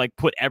just going to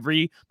put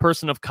every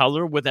person of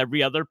color with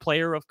every other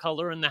player of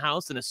color in the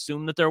house and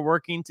assume that they're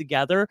working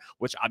together,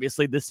 which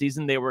obviously this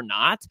season they were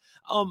not.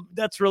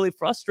 That's really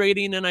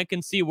frustrating. And I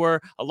can see where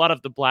a lot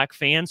of the Black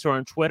fans who are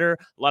on Twitter,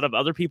 a lot of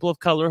other people of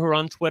color who are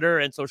on Twitter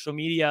and social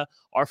media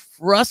are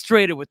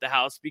frustrated with the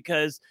house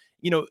because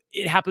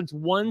it happens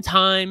one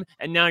time,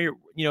 and now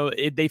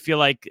they feel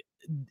like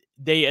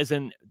they, as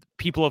in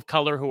people of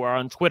color who are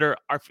on Twitter,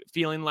 are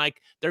feeling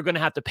like they're going to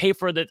have to pay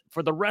for the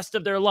rest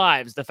of their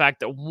lives. The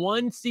fact that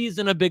one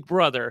season of Big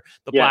Brother,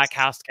 the Black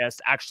house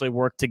guests actually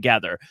work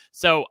together.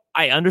 So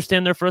I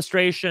understand their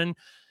frustration.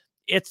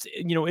 It's,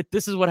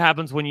 this is what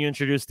happens when you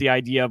introduce the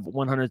idea of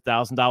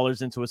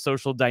 $100,000 into a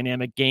social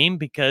dynamic game,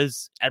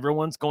 because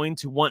everyone's going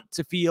to want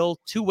to feel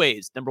two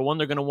ways. Number one,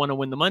 they're going to want to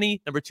win the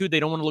money. Number two, they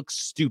don't want to look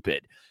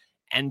stupid.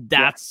 And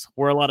that's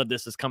where a lot of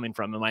this is coming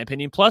from, in my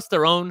opinion, plus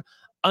their own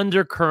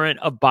undercurrent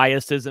of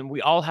biases. And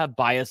we all have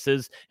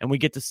biases, and we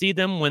get to see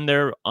them when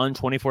they're on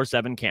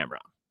 24/7 camera.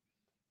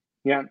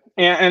 Yeah.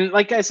 And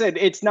like I said,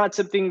 it's not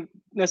something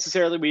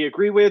necessarily we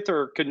agree with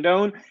or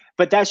condone,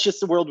 but that's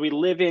just the world we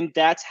live in.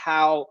 That's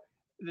how,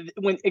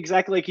 when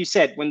exactly like you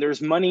said, when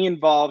there's money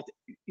involved,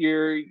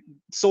 your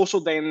social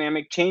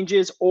dynamic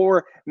changes,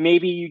 or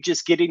maybe you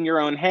just get in your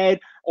own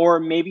head,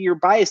 or maybe your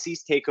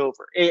biases take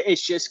over.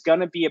 It's just going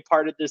to be a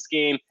part of this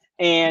game.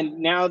 And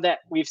now that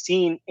we've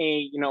seen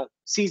a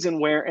season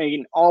where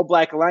an all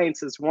Black alliance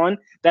has won,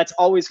 that's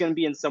always going to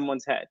be in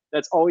someone's head.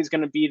 That's always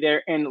going to be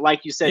there. And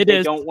like you said,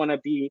 they don't want to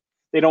be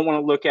they don't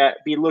want to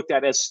be looked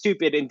at as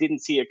stupid and didn't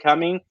see it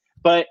coming.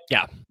 But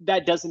yeah,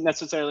 that doesn't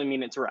necessarily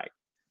mean it's right.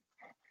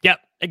 Yep,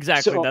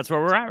 exactly. So, that's where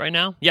we're at right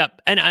now.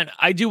 Yep. And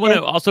I do want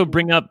to also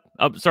bring up,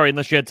 sorry,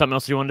 unless you had something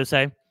else you wanted to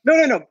say.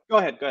 No. Go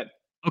ahead.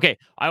 Okay.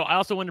 I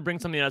also want to bring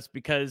something else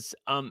because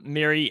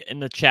Mary in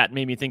the chat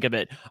made me think of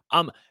it.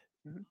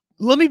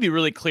 Let me be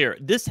really clear.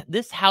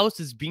 This house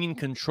is being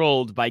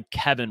controlled by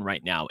Kevin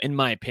right now, in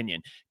my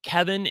opinion.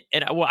 Kevin,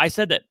 and I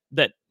said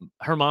that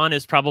Herman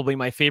is probably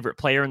my favorite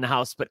player in the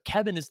house, but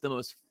Kevin is the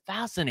most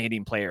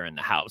fascinating player in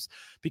the house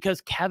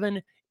because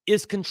Kevin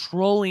is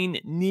controlling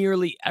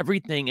nearly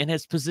everything and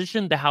has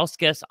positioned the house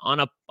guests on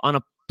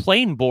a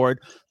playing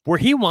board where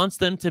he wants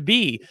them to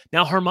be.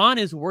 Now, Herman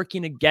is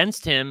working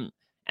against him.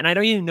 And I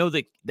don't even know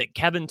that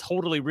Kevin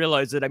totally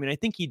realized it. I mean, I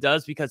think he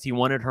does because he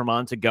wanted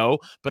Herman to go,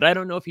 but I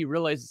don't know if he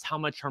realizes how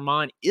much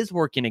Herman is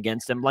working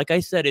against him. Like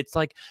I said, it's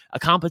like a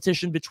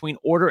competition between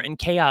order and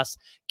chaos.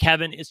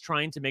 Kevin is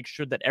trying to make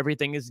sure that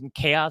everything is in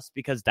chaos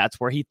because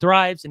that's where he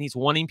thrives, and he's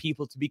wanting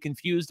people to be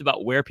confused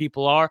about where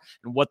people are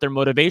and what their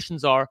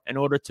motivations are in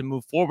order to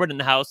move forward in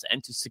the house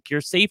and to secure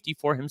safety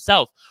for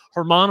himself.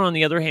 Herman, on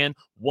the other hand,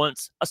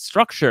 wants a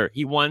structure.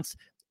 He wants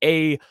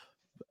a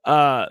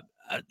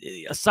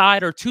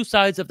side or two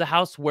sides of the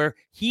house where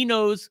he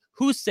knows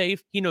who's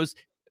safe. He knows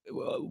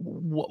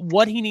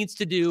what he needs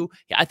to do.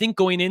 I think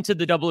going into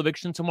the double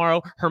eviction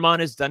tomorrow,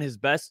 Herman has done his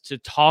best to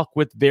talk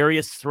with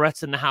various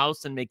threats in the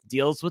house and make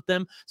deals with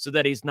them so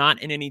that he's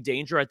not in any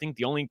danger. I think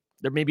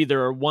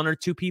there are one or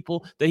two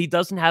people that he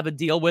doesn't have a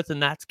deal with,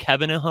 and that's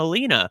Kevin and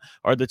Helena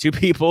are the two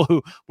people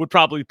who would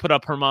probably put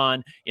up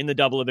Herman in the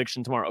double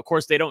eviction tomorrow. Of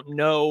course, they don't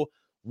know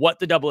what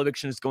the double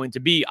eviction is going to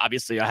be.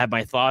 Obviously, I have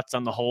my thoughts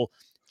on the whole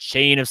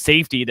chain of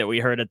safety that we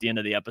heard at the end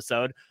of the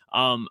episode.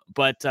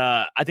 But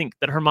I think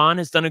that Herman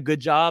has done a good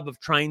job of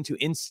trying to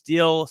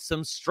instill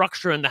some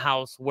structure in the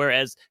house,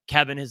 whereas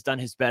Kevin has done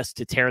his best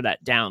to tear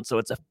that down. So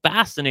it's a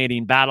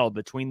fascinating battle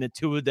between the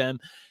two of them.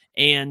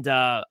 And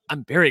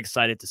I'm very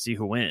excited to see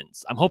who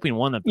wins. I'm hoping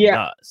one of them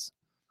does.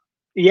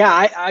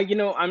 Yeah,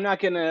 I'm not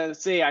gonna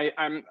say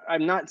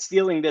I'm not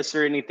stealing this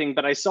or anything,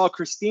 but I saw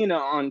Christina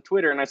on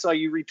Twitter and I saw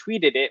you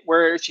retweeted it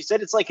where she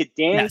said it's like a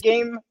Dan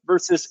game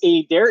versus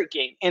a Derek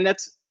game, and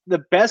that's the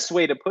best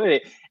way to put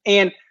it.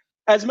 And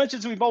as much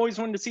as we've always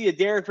wanted to see a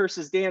Derek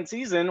versus Dan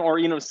season,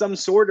 or some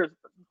sort of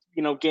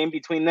game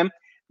between them,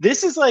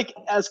 this is like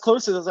as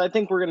close as I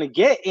think we're gonna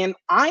get. And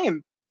I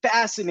am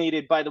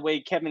fascinated by the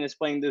way Kevin is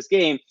playing this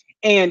game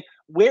and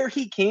where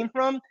he came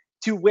from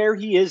to where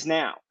he is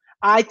now.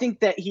 I think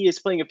that he is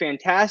playing a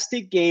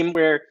fantastic game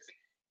where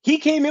he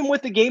came in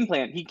with a game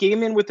plan. He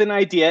came in with an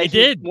idea.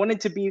 He wanted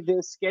to be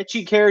this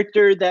sketchy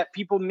character that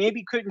people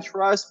maybe couldn't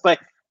trust, but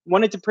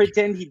wanted to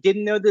pretend he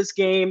didn't know this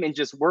game and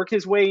just work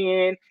his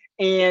way in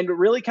and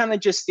really kind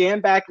of just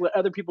stand back, let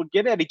other people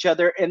get at each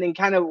other, and then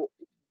kind of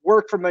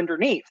work from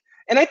underneath.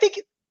 And I think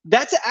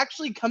that's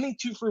actually coming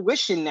to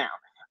fruition now.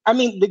 I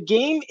mean, the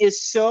game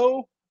is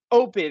so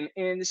open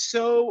and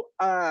so,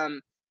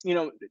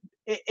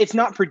 it's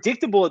not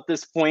predictable at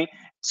this point.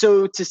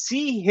 So to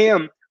see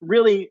him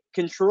really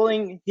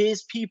controlling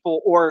his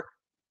people or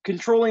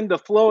controlling the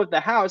flow of the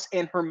house,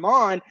 and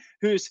Herman,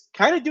 who's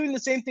kind of doing the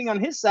same thing on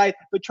his side,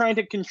 but trying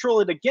to control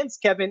it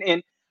against Kevin.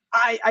 And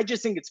I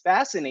just think it's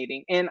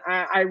fascinating. And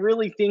I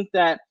really think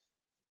that,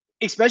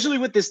 especially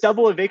with this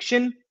double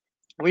eviction,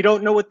 we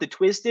don't know what the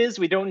twist is.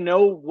 We don't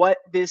know what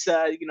this,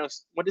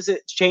 what is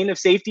it, chain of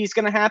safety is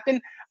going to happen.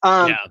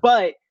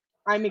 But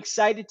I'm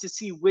excited to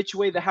see which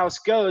way the house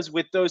goes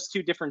with those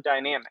two different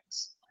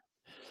dynamics.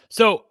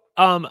 So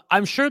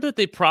I'm sure that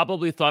they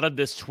probably thought of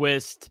this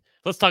twist.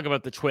 Let's talk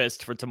about the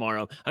twist for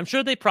tomorrow. I'm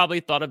sure they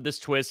probably thought of this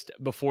twist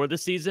before the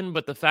season,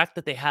 but the fact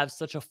that they have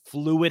such a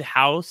fluid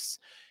house,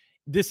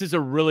 this is a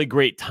really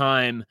great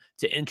time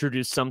to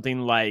introduce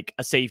something like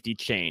a safety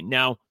chain.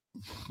 Now,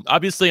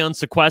 obviously on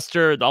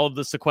Sequester, all of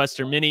the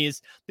Sequester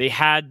minis, they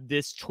had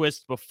this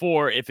twist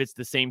before if it's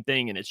the same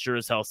thing, and it sure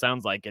as hell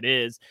sounds like it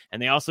is.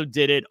 And they also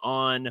did it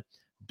on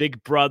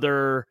Big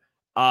Brother,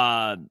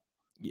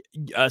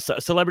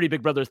 Celebrity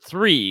Big Brother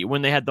 3,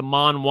 when they had the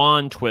Mon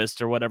Juan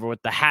twist or whatever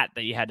with the hat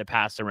that you had to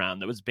pass around.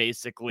 That was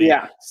basically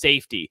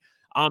safety.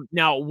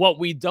 Now, what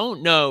we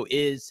don't know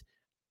is,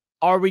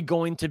 are we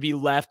going to be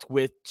left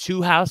with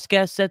two house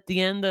guests at the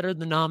end that are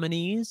the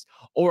nominees?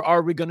 Or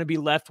are we going to be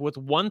left with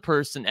one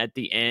person at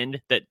the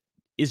end that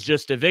is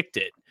just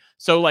evicted?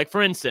 So, like,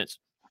 for instance,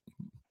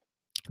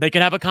 they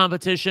could have a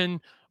competition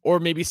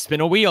or maybe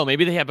spin a wheel.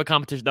 Maybe they have a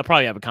competition. They'll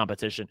probably have a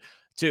competition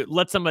to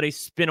let somebody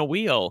spin a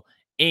wheel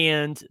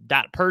and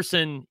that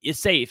person is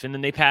safe. And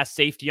then they pass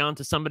safety on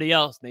to somebody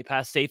else. And they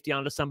pass safety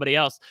on to somebody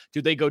else.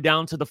 Do they go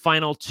down to the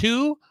final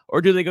two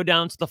or do they go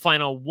down to the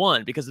final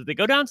one? Because if they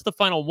go down to the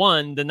final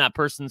one, then that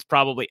person's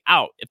probably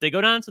out. If they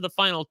go down to the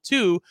final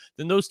two,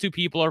 then those two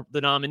people are the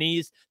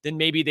nominees. Then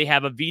maybe they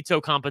have a veto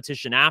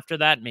competition after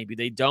that. Maybe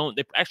they don't.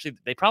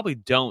 They probably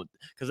don't,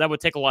 because that would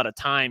take a lot of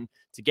time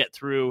to get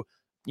through,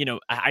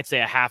 I'd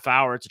say a half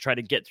hour to try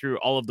to get through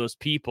all of those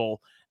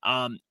people.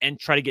 And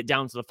try to get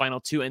down to the final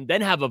two and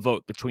then have a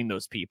vote between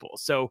those people.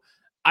 So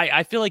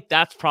I feel like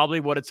that's probably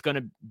what it's going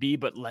to be,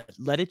 but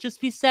let it just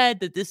be said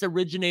that this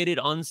originated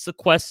on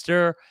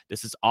Sequester.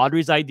 This is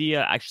Audrey's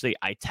idea. Actually,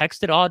 I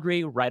texted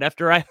Audrey right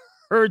after I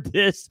heard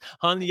this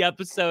on the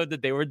episode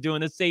that they were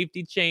doing a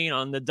safety chain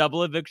on the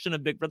double eviction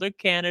of Big Brother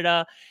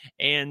Canada.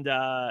 And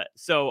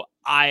so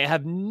I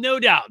have no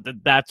doubt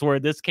that that's where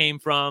this came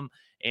from.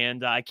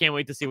 And I can't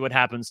wait to see what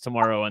happens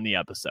tomorrow on the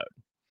episode.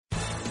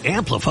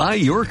 Amplify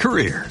your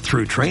career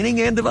through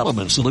training and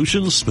development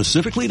solutions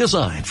specifically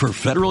designed for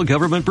federal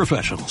government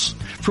professionals.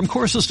 From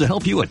courses to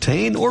help you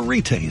attain or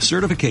retain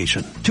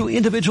certification, to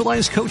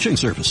individualized coaching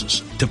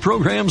services, to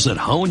programs that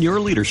hone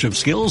your leadership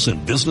skills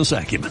and business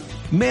acumen,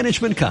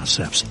 Management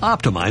Concepts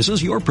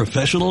optimizes your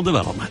professional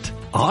development.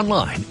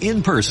 Online,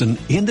 in person,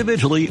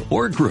 individually,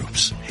 or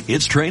groups,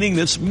 it's training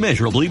that's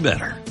measurably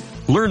better.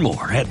 Learn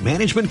more at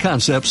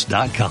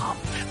managementconcepts.com.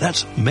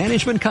 That's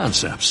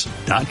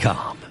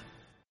managementconcepts.com.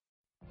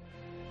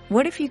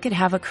 What if you could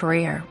have a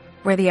career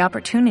where the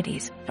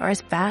opportunities are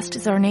as vast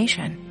as our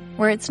nation,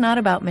 where it's not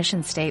about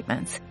mission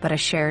statements, but a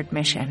shared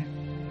mission?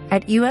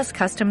 At U.S.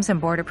 Customs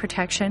and Border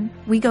Protection,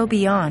 we go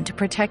beyond to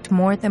protect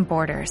more than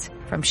borders.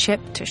 From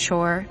ship to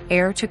shore,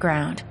 air to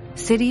ground,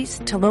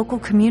 cities to local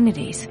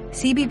communities,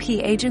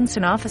 CBP agents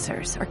and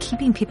officers are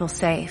keeping people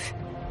safe.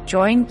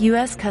 Join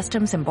U.S.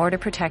 Customs and Border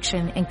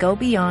Protection and go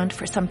beyond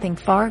for something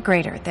far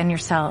greater than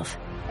yourself.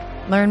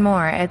 Learn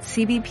more at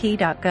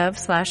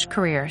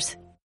cbp.gov/careers.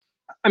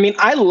 I mean,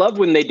 I love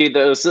when they do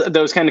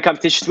those kind of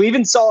competitions. We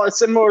even saw a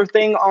similar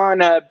thing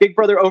on Big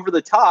Brother Over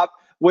the Top,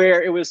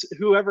 where it was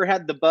whoever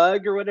had the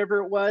bug or whatever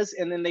it was,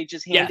 and then they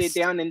just hand it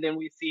down, and then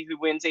we see who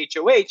wins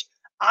HOH.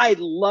 I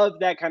love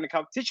that kind of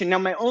competition. Now,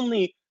 my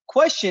only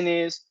question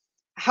is,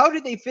 how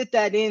do they fit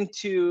that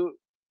into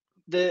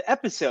the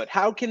episode?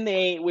 How can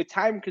they, with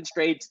time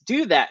constraints,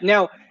 do that?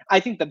 Now,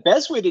 I think the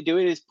best way to do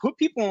it is put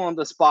people on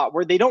the spot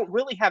where they don't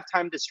really have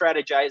time to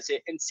strategize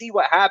it and see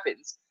what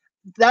happens.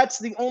 That's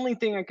the only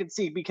thing I could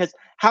see, because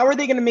how are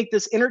they going to make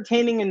this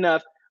entertaining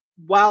enough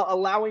while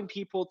allowing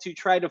people to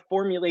try to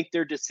formulate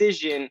their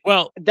decision?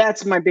 Well,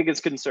 that's my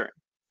biggest concern.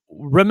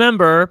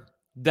 Remember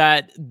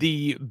that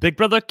the Big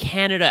Brother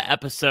Canada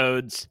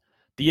episodes,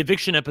 the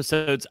eviction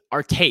episodes,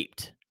 are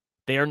taped.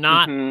 They are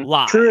not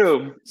live.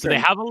 True. So they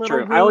have a little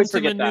room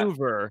to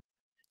maneuver. That.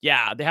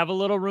 Yeah, they have a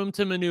little room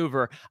to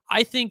maneuver.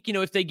 I think,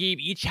 if they gave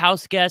each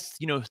house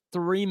guest,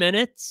 3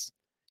 minutes,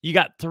 you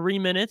got 3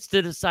 minutes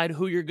to decide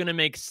who you're going to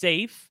make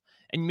safe.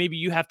 And maybe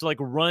you have to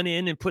run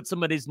in and put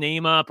somebody's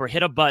name up or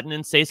hit a button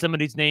and say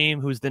somebody's name,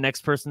 who's the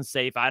next person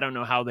safe. I don't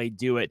know how they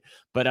do it,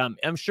 but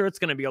I'm sure it's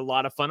going to be a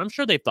lot of fun. I'm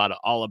sure they've thought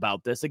all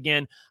about this.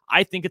 Again,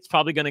 I think it's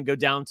probably going to go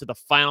down to the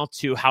final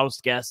 2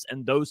 house guests,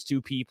 and those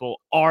 2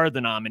 people are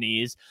the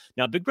nominees.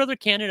 Now, Big Brother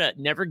Canada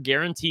never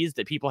guarantees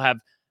that people have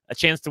a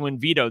chance to win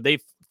veto. They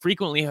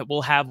frequently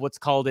will have what's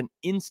called an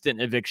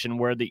instant eviction,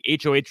 where the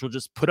HOH will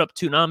just put up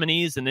 2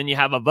 nominees and then you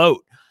have a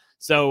vote.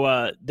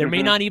 So there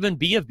may not even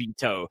be a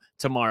veto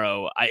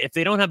tomorrow. If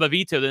they don't have a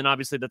veto, then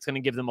obviously that's going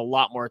to give them a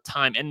lot more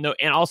time. And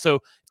also,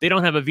 if they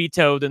don't have a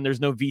veto, then there's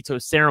no veto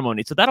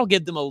ceremony. So that'll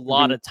give them a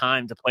lot of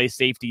time to play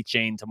safety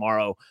chain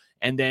tomorrow.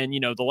 And then,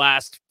 the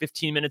last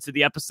 15 minutes of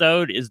the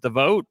episode is the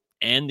vote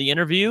and the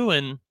interview,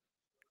 and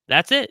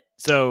that's it.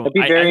 So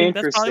I think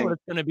that's probably what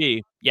it's going to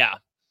be. Yeah.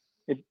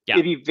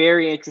 It'd be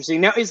very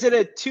interesting. Now, is it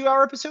a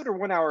 2-hour episode or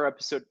 1-hour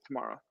episode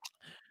tomorrow?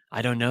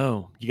 I don't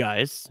know, you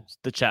guys.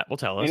 The chat will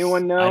tell us.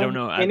 Anyone know? I don't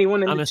know.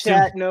 Anyone in the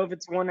chat know if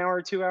it's 1 hour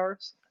or 2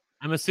 hours?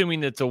 I'm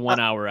assuming it's a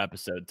 1-hour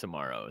episode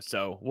tomorrow,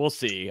 so we'll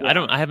see.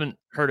 Yeah. I haven't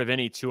heard of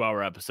any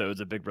 2-hour episodes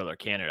of Big Brother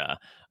Canada,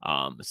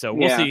 so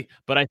we'll see.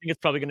 But I think it's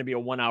probably going to be a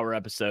 1-hour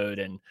episode,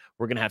 and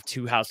we're going to have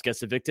 2 house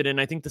guests evicted. And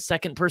I think the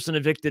second person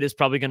evicted is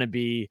probably going to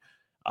be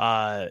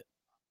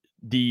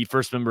the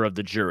first member of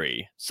the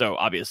jury. So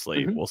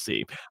obviously we'll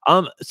see.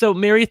 So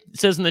Mary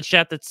says in the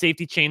chat that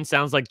safety chain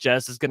sounds like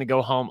Jess is going to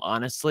go home.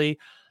 Honestly,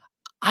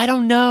 I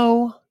don't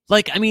know.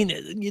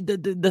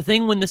 The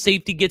thing when the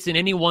safety gets in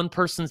any one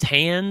person's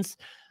hands,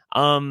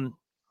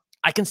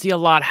 I can see a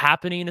lot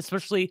happening,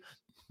 especially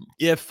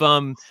if,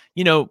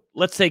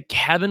 let's say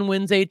Kevin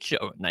wins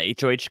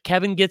HOH,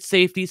 Kevin gets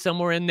safety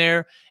somewhere in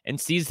there and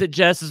sees that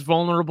Jess is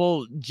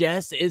vulnerable.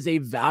 Jess is a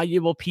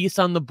valuable piece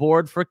on the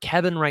board for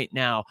Kevin right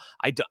now.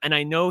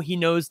 I know he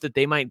knows that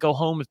they might go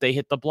home if they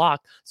hit the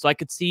block. So I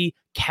could see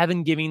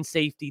Kevin giving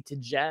safety to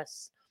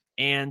Jess.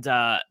 And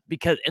the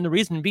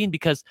reason being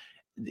because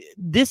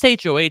this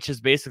HOH has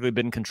basically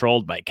been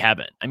controlled by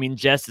Kevin. I mean,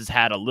 Jess has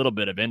had a little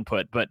bit of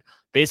input, but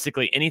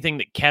basically anything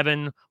that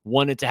Kevin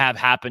wanted to have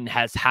happen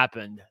has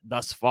happened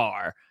thus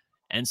far.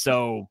 And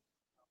so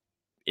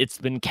it's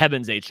been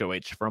Kevin's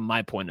HOH from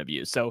my point of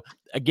view. So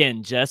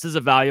again, Jess is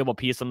a valuable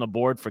piece on the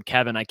board for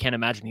Kevin. I can't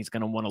imagine he's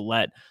going to want to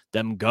let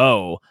them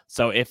go.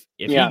 So if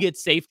he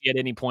gets safety at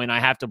any point, I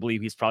have to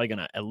believe he's probably going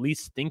to at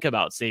least think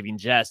about saving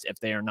Jess if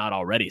they are not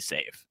already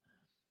safe.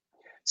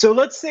 So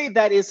let's say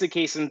that is the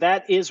case, and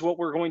that is what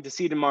we're going to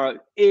see tomorrow.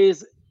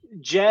 Is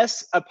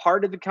Jess a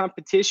part of the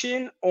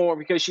competition, or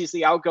because she's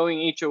the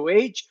outgoing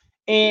HOH?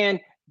 And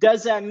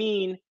does that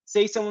mean,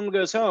 say someone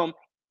goes home,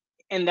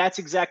 and that's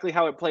exactly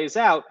how it plays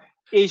out,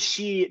 is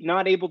she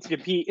not able to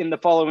compete in the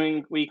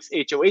following week's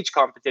HOH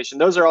competition?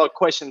 Those are all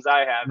questions I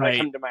have that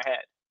come to my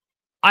head.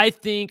 I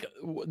think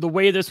the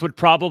way this would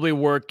probably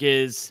work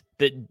is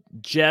that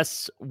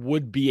Jess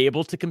would be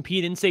able to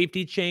compete in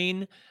safety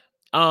chain.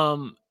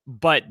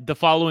 But the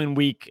following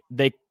week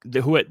they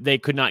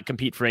could not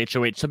compete for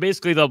HOH. So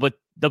basically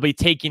they'll be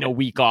taking a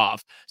week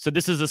off. So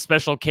this is a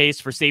special case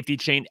for safety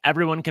chain.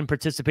 Everyone can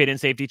participate in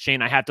safety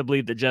chain. I have to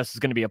believe that Jess is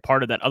going to be a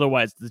part of that.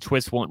 Otherwise the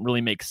twist won't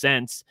really make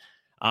sense.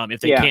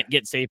 If they can't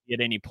get safety at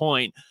any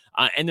point.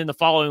 And then the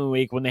following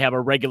week, when they have a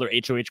regular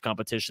HOH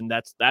competition,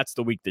 that's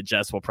the week that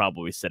Jess will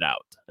probably sit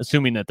out,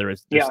 assuming that they're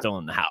still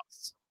in the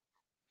house.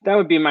 That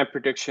would be my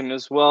prediction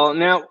as well.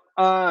 Now,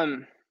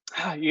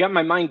 you got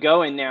my mind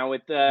going now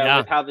with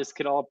how this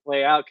could all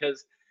play out,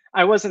 because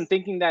I wasn't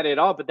thinking that at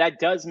all, but that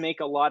does make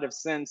a lot of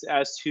sense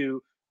as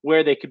to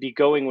where they could be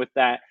going with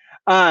that.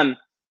 All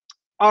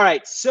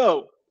right,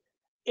 so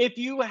if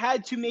you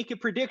had to make a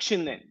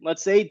prediction then,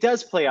 let's say it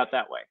does play out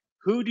that way,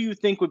 who do you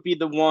think would be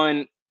the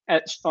one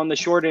on the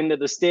short end of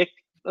the stick?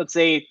 Let's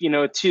say,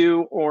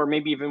 2 or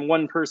maybe even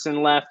one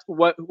person left.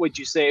 What would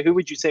you say? Who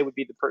would you say would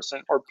be the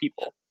person or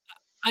people?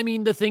 I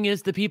mean, the thing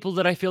is, the people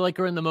that I feel like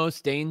are in the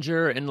most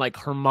danger, and like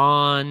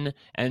Herman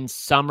and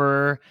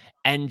Summer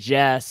and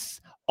Jess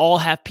all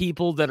have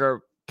people that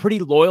are pretty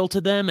loyal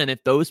to them. And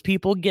if those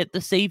people get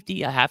the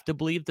safety, I have to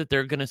believe that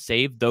they're going to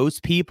save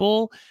those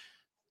people.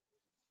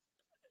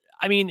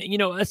 I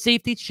mean, a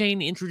safety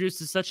chain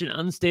introduces such an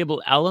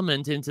unstable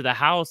element into the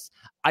house.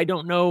 I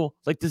don't know,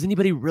 does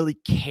anybody really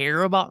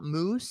care about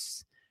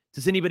Moose?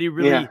 Does anybody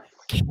really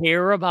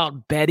care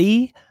about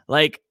Betty?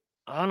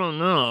 I don't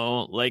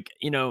know.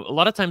 A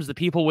lot of times the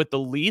people with the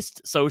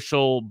least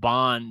social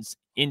bonds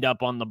end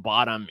up on the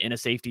bottom in a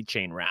safety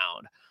chain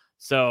round.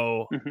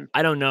 So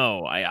I don't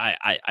know.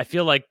 I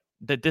feel like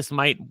that this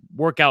might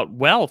work out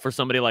well for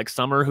somebody like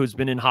Summer, who's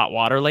been in hot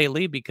water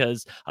lately,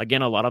 because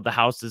again, a lot of the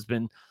house has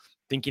been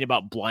thinking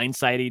about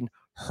blindsiding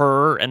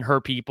her and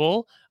her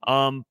people.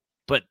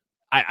 But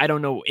I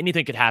don't know.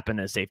 Anything could happen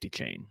in a safety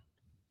chain.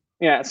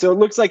 Yeah, so it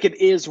looks like it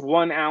is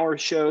 1 hour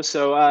show.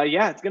 So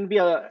it's going to be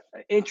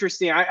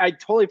interesting. I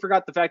totally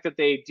forgot the fact that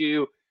they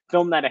do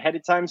film that ahead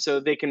of time so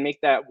they can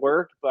make that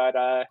work. But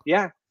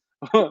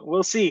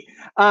we'll see.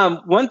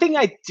 One thing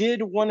I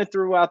did want to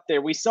throw out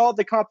there, we saw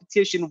the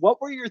competition.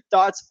 What were your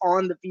thoughts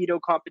on the veto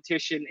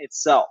competition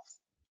itself?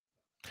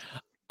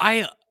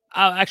 I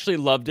actually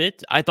loved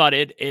it. I thought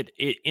it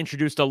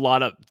introduced a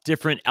lot of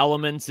different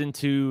elements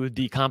into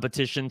the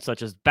competition,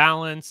 such as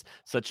balance,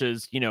 such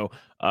as,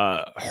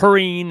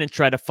 hurrying and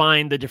try to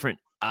find the different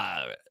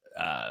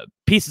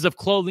pieces of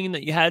clothing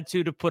that you had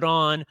to put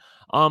on.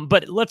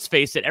 But let's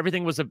face it,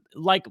 everything was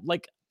like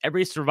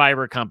every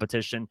Survivor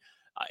competition.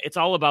 It's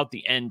all about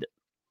the end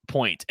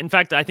point. In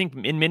fact, I think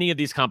in many of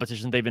these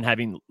competitions they've been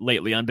having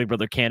lately on Big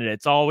Brother Canada,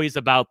 it's always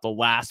about the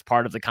last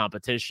part of the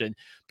competition,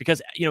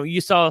 because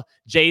you saw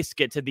Jace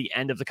get to the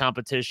end of the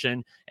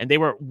competition and they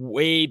were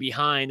way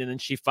behind, and then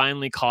she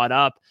finally caught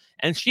up,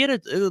 and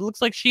it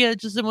looks like she had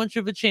just as much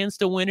of a chance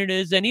to win it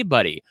as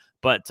anybody.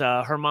 But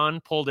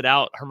Herman pulled it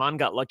out. Herman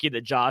got lucky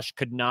that Josh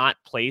could not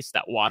place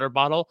that water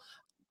bottle.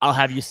 I'll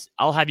have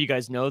you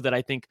guys know that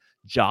I think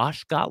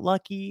Josh got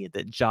lucky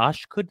that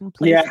Josh couldn't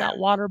place that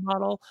water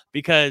bottle,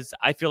 because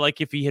I feel like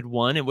if he had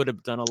won, it would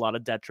have done a lot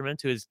of detriment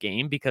to his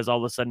game, because all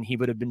of a sudden he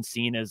would have been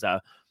seen as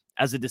a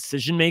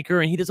decision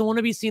maker, and he doesn't want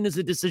to be seen as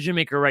a decision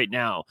maker right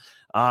now.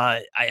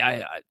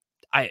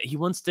 He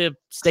wants to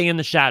stay in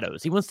the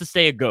shadows. He wants to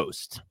stay a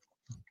ghost.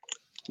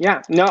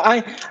 Yeah, no,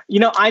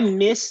 I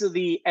miss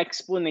the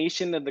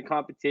explanation of the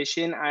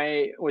competition.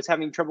 I was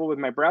having trouble with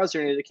my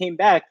browser, and it came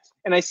back,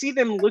 and I see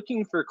them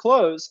looking for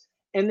clothes,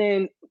 and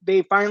then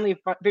they finally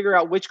figure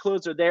out which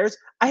clothes are theirs.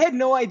 I had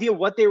no idea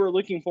what they were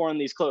looking for on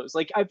these clothes.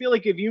 I feel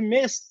like if you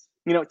missed,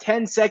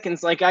 10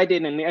 seconds like I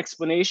did in the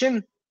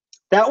explanation,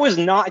 that was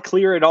not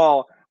clear at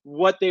all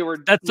what they were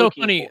That's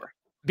looking so funny. for.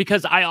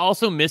 Because I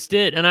also missed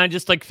it, and I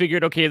just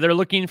figured, okay, they're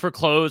looking for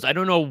clothes. I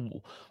don't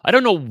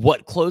know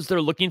what clothes they're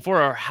looking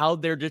for, or how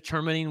they're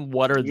determining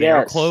what are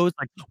their clothes.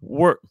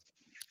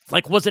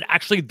 Was it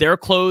actually their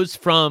clothes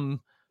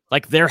from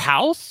their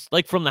house,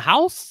 from the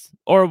house,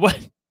 or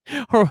what,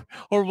 or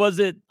was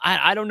it?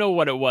 I don't know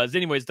what it was.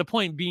 Anyways, the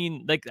point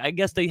being, I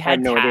guess they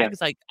had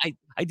tags.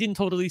 I didn't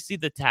totally see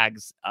the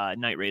tags.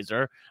 Night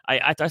Razor.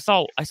 I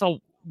saw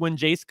when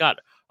Jace got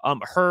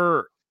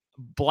her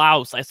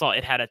blouse, I saw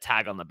it had a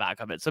tag on the back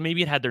of it, so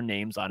maybe it had their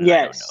names on it. Yes.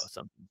 I don't know,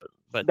 something,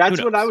 but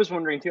that's what I was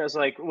wondering too. I was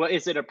like, well,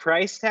 is it a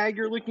price tag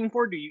you're looking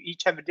for? Do you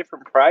each have a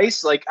different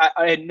price? I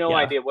had no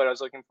idea what I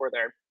was looking for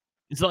there.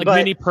 It's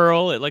Mini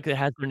Pearl. It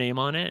has their name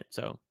on it,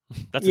 so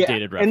that's a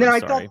dated reference. And then I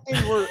thought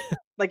they were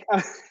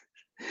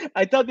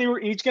I thought they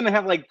were each gonna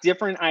have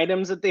different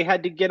items that they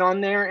had to get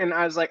on there, and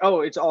I was like,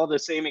 oh, it's all the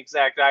same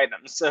exact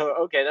items. So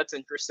okay, that's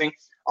interesting.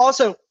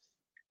 Also,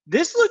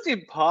 this looked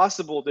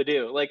impossible to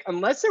do.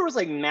 Unless there was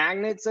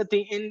magnets at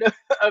the end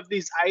of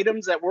these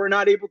items that we're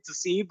not able to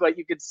see, but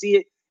you could see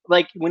it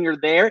when you're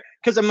there.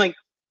 Because I'm like,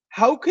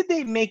 how could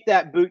they make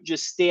that boot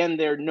just stand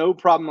there, no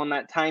problem, on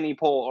that tiny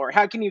pole? Or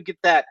how can you get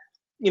that,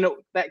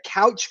 that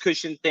couch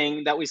cushion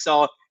thing that we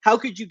saw. How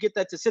could you get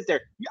that to sit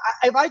there?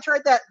 If I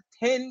tried that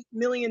 10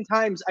 million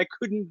times, I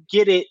couldn't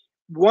get it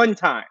one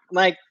time.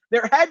 Like,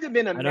 there had to have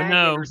been a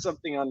magnet or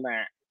something on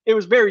there. It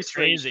was very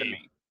strange to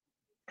me.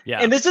 Yeah.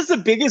 And this is the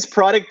biggest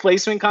product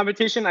placement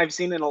competition I've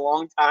seen in a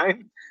long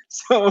time.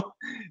 So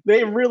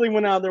they really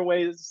went out of their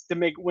ways to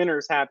make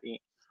winners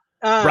happy.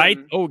 Right?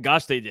 Oh,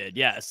 gosh, they did.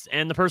 Yes.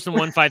 And the person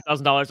won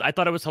 $5,000. I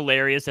thought it was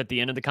hilarious at the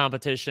end of the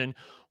competition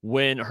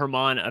when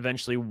Herman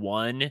eventually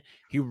won.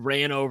 He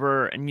ran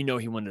over and,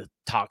 he wanted to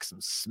talk some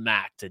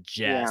smack to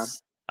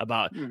Jess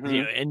about,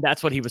 and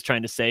that's what he was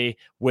trying to say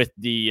with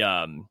the,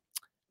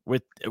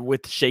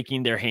 with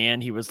shaking their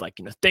hand. He was like,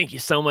 thank you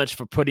so much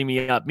for putting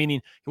me up.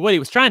 Meaning what he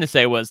was trying to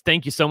say was,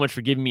 thank you so much for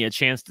giving me a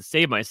chance to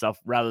save myself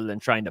rather than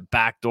trying to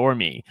backdoor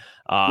me.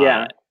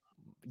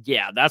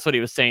 Yeah, that's what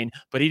he was saying,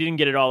 but he didn't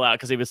get it all out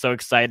because he was so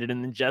excited.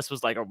 And then Jess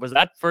was like, was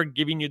that for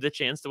giving you the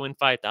chance to win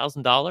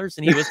 $5,000?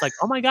 And he was like,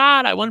 oh my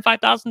God, I won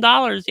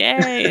 $5,000.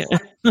 Yay.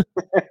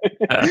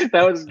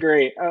 That was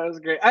great.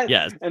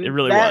 Yes, and it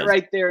really that was.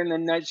 Right there in the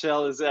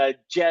nutshell is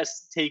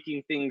Jess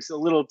taking things a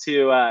little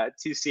too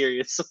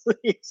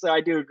seriously. So I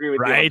do agree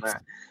with you on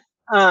that.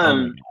 Oh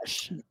my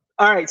gosh.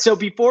 All right. So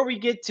before we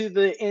get to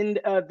the end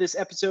of this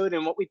episode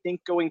and what we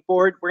think going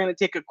forward, we're going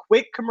to take a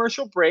quick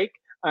commercial break.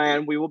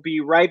 And we will be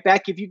right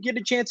back. If you get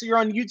a chance, you're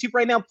on YouTube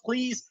right now,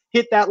 please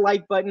hit that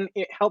like button.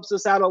 It helps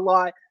us out a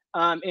lot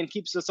and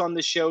keeps us on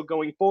the show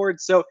going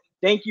forward. So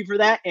thank you for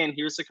that. And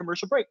here's the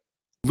commercial break.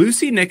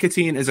 Lucy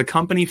Nicotine is a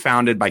company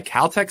founded by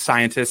Caltech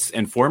scientists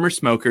and former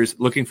smokers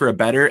looking for a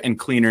better and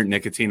cleaner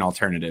nicotine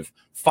alternative.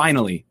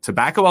 Finally,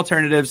 tobacco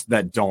alternatives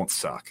that don't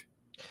suck.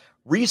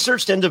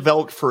 Researched and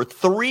developed for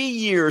 3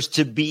 years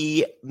to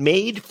be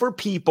made for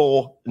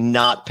people,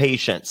 not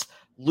patients.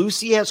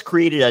 Lucy has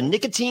created a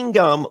nicotine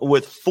gum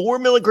with 4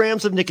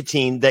 milligrams of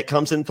nicotine that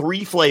comes in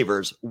 3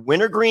 flavors: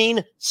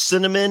 wintergreen,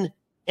 cinnamon,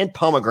 and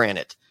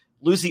pomegranate.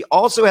 Lucy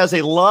also has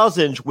a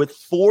lozenge with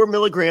 4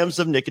 milligrams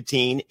of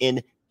nicotine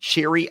in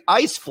cherry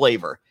ice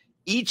flavor.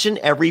 Each and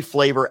every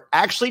flavor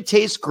actually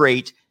tastes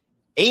great,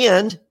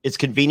 and it's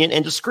convenient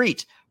and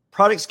discreet.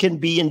 Products can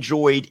be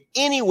enjoyed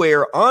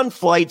anywhere, on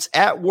flights,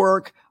 at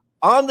work,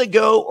 on the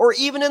go, or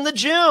even in the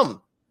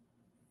gym.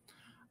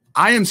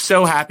 I am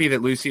so happy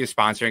that Lucy is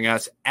sponsoring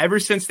us. Ever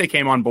since they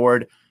came on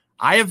board,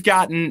 I have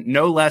gotten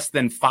no less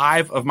than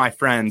 5 of my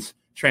friends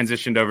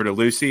transitioned over to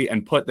Lucy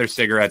and put their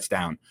cigarettes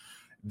down.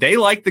 They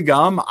like the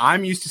gum.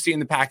 I'm used to seeing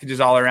the packages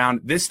all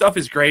around. This stuff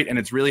is great, and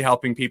it's really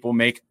helping people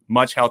make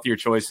much healthier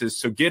choices.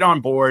 So get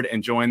on board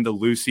and join the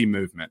Lucy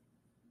movement.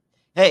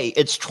 Hey,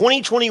 it's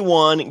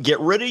 2021.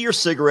 Get rid of your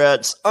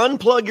cigarettes,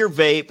 unplug your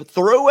vape,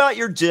 throw out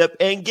your dip,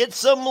 and get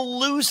some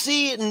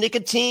Lucy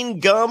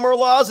nicotine gum or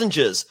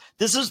lozenges.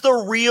 This is the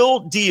real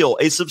deal.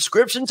 A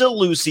subscription to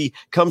Lucy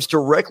comes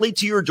directly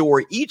to your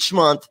door each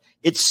month.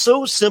 It's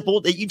so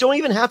simple that you don't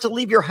even have to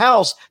leave your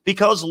house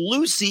because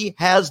Lucy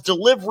has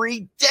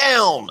delivery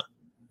down.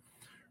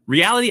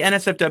 Reality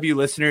NSFW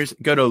listeners,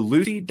 go to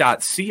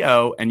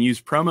lucy.co and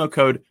use promo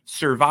code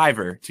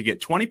SURVIVOR to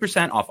get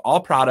 20% off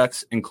all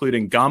products,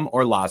 including gum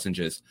or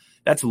lozenges.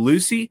 That's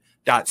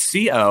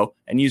lucy.co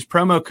and use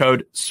promo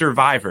code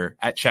SURVIVOR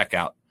at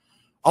checkout.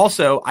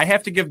 Also, I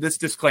have to give this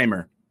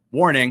disclaimer.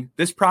 Warning,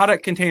 this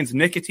product contains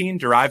nicotine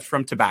derived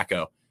from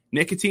tobacco.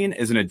 Nicotine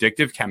is an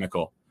addictive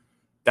chemical.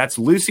 That's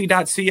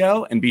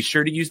lucy.co, and be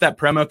sure to use that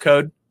promo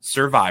code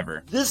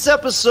SURVIVOR. This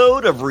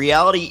episode of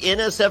Reality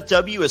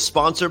NSFW is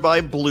sponsored by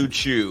Blue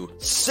Chew.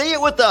 Say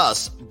it with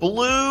us,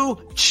 Blue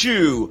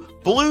Chew.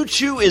 Blue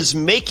Chew is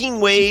making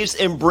waves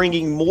and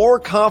bringing more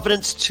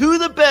confidence to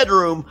the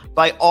bedroom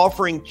by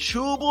offering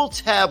chewable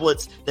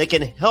tablets that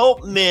can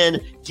help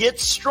men get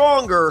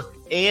stronger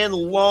and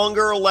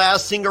longer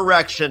lasting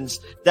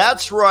erections.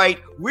 That's right,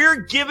 we're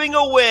giving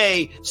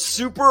away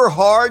super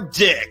hard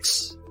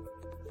dicks.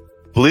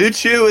 Blue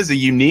Chew is a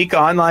unique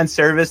online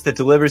service that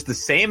delivers the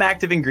same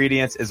active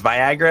ingredients as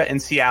Viagra and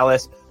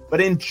Cialis,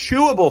 but in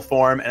chewable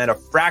form and at a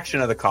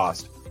fraction of the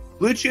cost.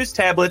 Blue Chew's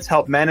tablets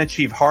help men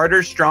achieve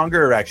harder,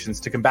 stronger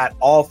erections to combat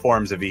all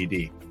forms of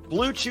ED.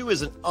 Blue Chew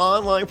is an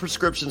online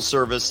prescription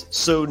service,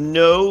 so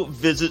no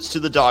visits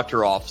to the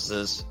doctor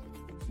offices,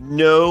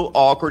 no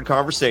awkward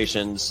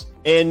conversations,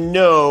 and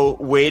no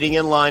waiting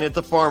in line at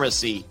the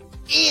pharmacy.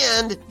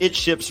 And it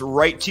ships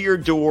right to your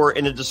door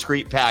in a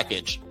discreet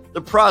package. The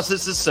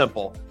process is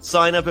simple.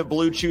 Sign up at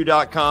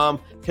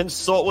BlueChew.com,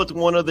 consult with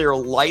one of their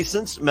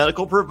licensed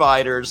medical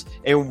providers,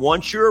 and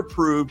once you're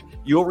approved,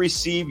 you'll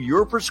receive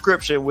your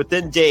prescription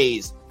within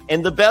days.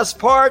 And the best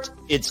part,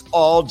 it's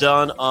all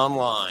done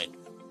online.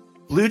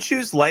 Blue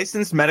Chew's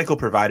licensed medical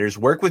providers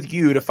work with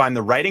you to find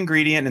the right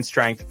ingredient and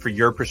strength for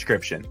your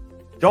prescription.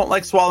 Don't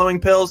like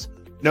swallowing pills?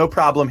 No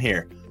problem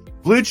here.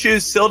 Blue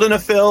Chew's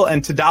sildenafil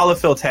and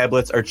tadalafil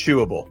tablets are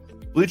chewable.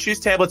 Blue Chew's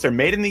tablets are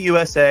made in the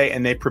USA,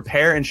 and they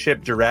prepare and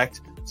ship direct,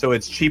 so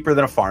it's cheaper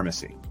than a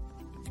pharmacy.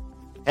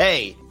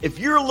 Hey, if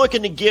you're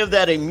looking to give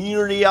that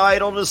immunity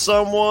idol to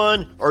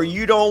someone, or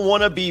you don't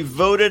want to be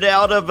voted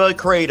out of a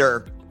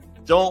crater,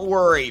 Don't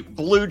worry,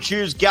 Blue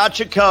Chew's got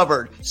you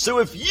covered. So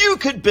if you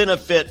could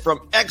benefit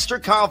from extra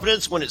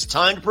confidence when it's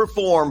time to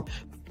perform,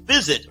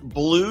 visit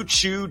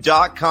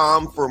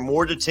BlueChew.com for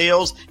more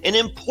details and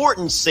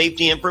important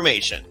safety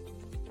information.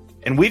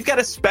 And we've got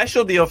a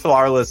special deal for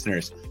our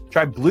listeners.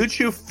 Try Blue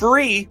Chew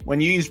free when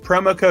you use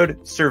promo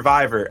code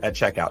SURVIVOR at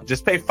checkout.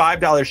 Just pay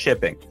 $5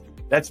 shipping.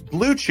 That's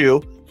Blue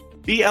Chew,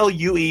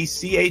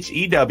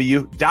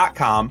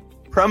 BlueChew.com,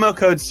 promo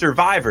code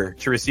SURVIVOR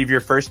to receive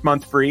your first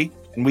month free.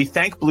 And we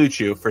thank Blue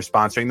Chew for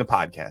sponsoring the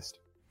podcast.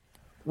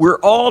 We're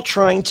all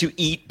trying to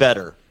eat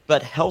better,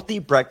 but healthy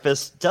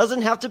breakfast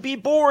doesn't have to be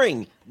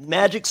boring.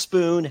 Magic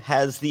Spoon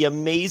has the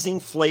amazing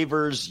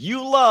flavors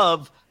you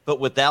love, but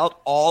without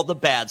all the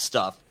bad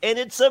stuff. And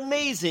it's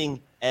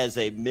amazing as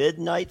a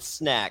midnight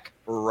snack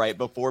right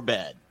before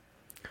bed.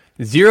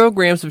 0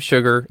 grams of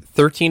sugar,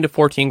 13 to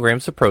 14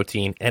 grams of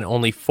protein, and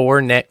only 4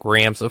 net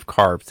grams of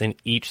carbs in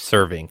each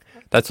serving.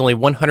 That's only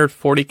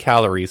 140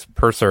 calories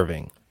per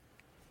serving.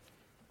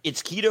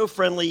 It's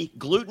keto-friendly,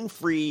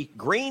 gluten-free,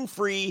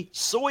 grain-free,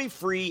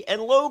 soy-free, and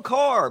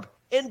low-carb.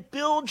 And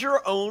build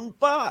your own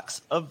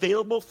box.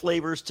 Available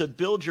flavors to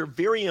build your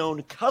very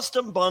own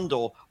custom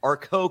bundle are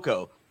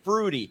cocoa,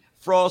 fruity,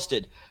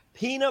 frosted,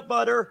 peanut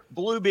butter,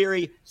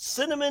 blueberry,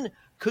 cinnamon,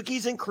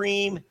 cookies and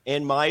cream,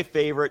 and my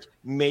favorite,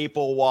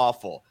 maple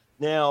waffle.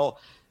 Now,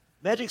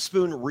 Magic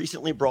Spoon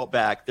recently brought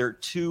back their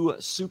 2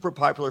 super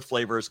popular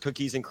flavors,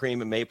 cookies and cream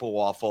and maple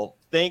waffle.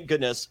 Thank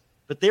goodness.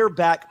 But they're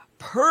back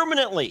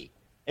permanently.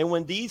 And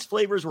when these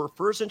flavors were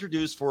first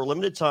introduced for a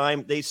limited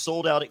time, they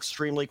sold out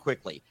extremely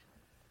quickly.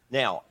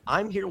 Now,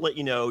 I'm here to let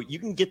you know you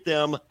can get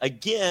them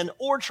again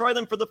or try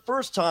them for the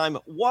first time.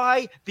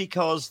 Why?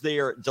 Because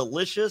they're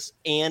delicious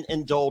and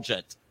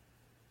indulgent.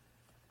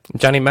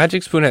 Johnny,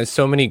 Magic Spoon has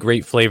so many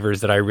great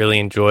flavors that I really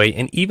enjoy,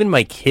 and even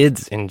my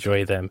kids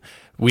enjoy them.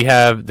 We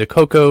have the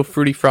cocoa,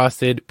 fruity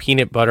frosted,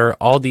 peanut butter.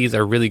 All these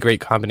are really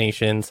great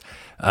combinations.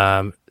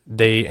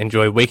 They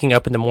enjoy waking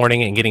up in the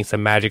morning and getting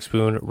some Magic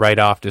Spoon right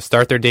off to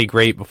start their day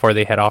great before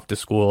they head off to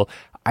school.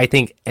 I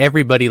think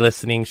everybody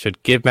listening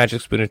should give Magic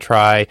Spoon a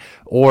try,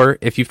 or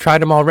if you've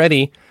tried them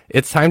already,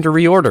 it's time to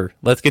reorder.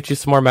 Let's get you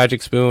some more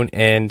Magic Spoon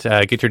and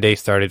get your day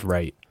started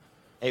right.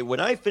 Hey, when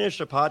I finish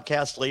a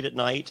podcast late at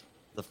night,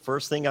 the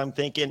first thing I'm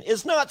thinking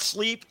is not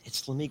sleep.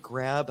 It's let me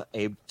grab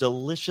a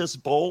delicious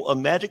bowl of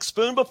Magic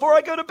Spoon before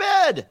I go to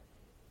bed.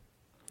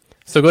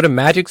 So go to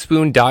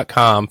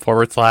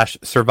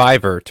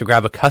magicspoon.com/survivor to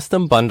grab a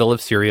custom bundle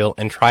of cereal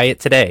and try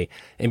it today.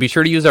 And be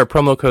sure to use our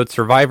promo code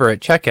SURVIVOR at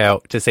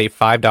checkout to save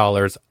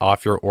 $5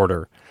 off your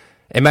order.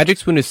 And Magic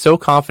Spoon is so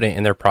confident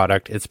in their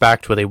product, it's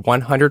backed with a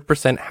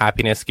 100%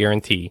 happiness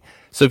guarantee.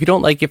 So if you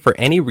don't like it for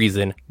any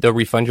reason, they'll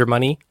refund your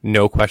money,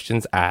 no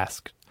questions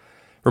asked.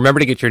 Remember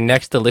to get your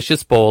next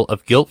delicious bowl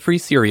of guilt-free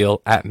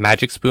cereal at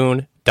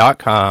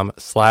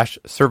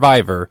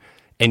magicspoon.com/survivor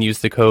and use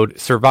the code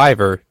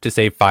SURVIVOR to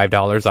save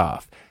 $5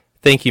 off.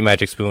 Thank you,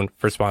 Magic Spoon,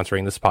 for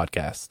sponsoring this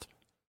podcast.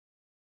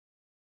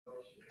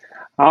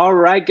 All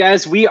right,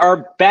 guys, we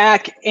are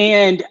back,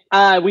 and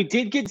we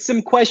did get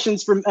some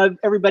questions from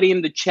everybody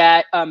in the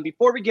chat.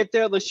 Before we get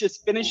there, let's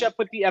just finish up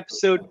with the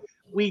episode.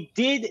 We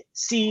did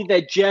see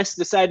that Jess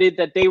decided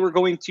that they were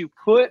going to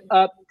put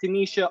up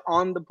Tanisha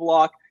on the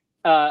block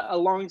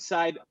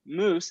alongside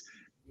Moose.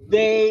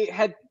 They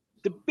had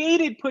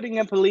debated putting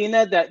up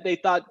Helena, that they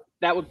thought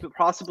that would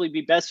possibly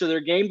be best for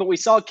their game, but we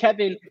saw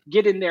Kevin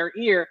get in their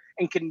ear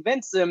and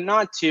convince them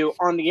not to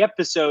on the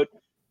episode.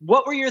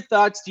 What were your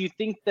thoughts? Do you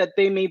think that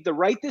they made the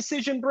right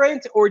decision,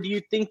 Brent, or do you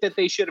think that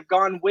they should have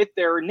gone with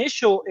their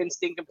initial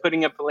instinct of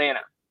putting up Helena?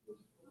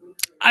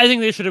 I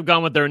think they should have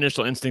gone with their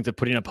initial instinct of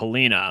putting up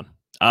Helena.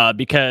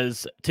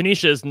 Because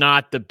Tanisha is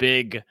not the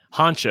big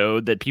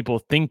honcho that people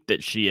think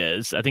that she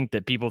is. I think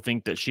that people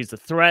think that she's a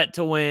threat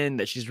to win,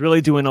 that she's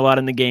really doing a lot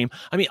in the game.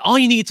 I mean, all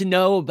you need to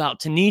know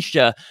about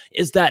Tanisha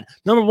is that,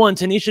 number one,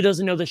 Tanisha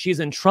doesn't know that she's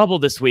in trouble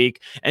this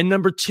week. And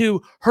number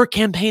two, her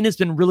campaign has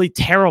been really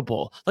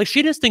terrible. Like,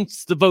 she just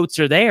thinks the votes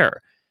are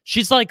there.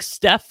 She's like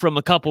Steph from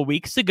a couple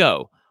weeks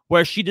ago,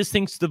 where she just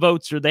thinks the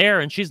votes are there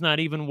and she's not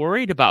even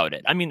worried about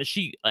it. I mean,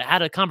 she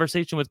had a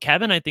conversation with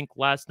Kevin, I think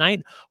last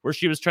night, where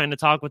she was trying to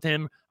talk with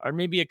him, or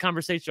maybe a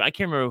conversation, I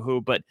can't remember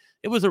who, but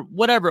it was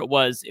whatever it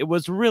was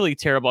really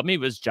terrible.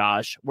 Maybe it was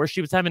Josh, where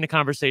she was having a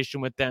conversation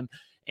with them,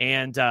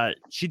 and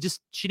she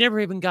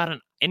never even got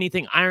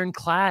anything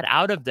ironclad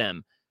out of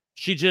them.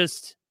 She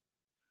just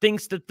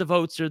thinks that the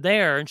votes are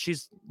there, and she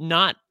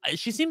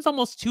seems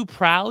almost too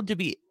proud to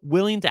be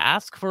willing to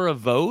ask for a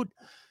vote.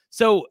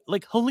 So,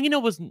 like,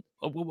 Tanisha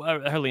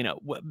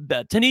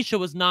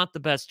was not the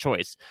best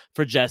choice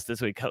for Jess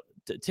this week.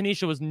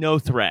 Tanisha was no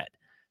threat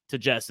to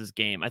Jess's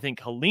game. I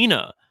think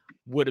Helena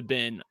would have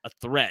been a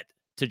threat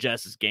to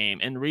Jess's game.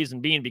 And the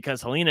reason being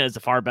because Helena is a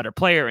far better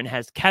player and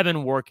has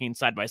Kevin working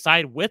side by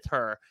side with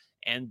her.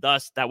 And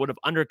thus that would have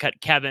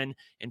undercut Kevin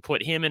and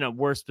put him in a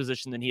worse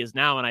position than he is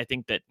now. And I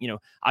think that,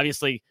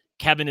 obviously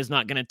Kevin is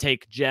not going to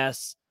take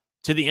Jess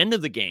to the end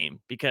of the game,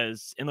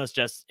 because unless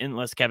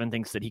Kevin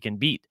thinks that he can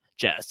beat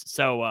Jess.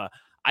 So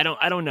I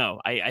don't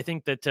know. I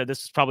think that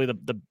this is probably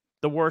the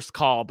the worst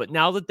call. But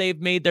now that they've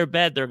made their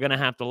bed, they're going to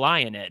have to lie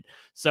in it.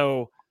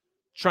 So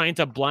trying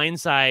to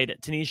blindside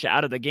Tanisha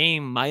out of the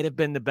game might have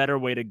been the better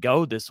way to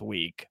go this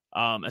week,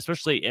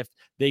 especially if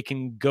they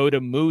can go to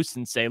Moose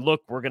and say,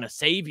 look, we're going to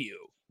save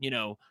you.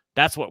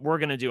 That's what we're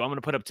going to do. I'm going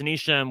to put up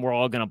Tanisha and we're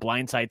all going to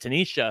blindside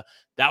Tanisha.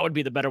 That would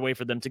be the better way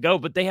for them to go.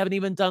 But they haven't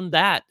even done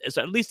that.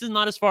 So at least it's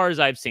not as far as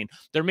I've seen.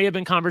 There may have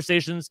been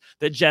conversations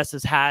that Jess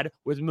has had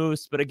with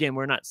Moose. But again,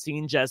 we're not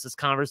seeing Jess's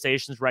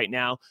conversations right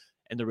now.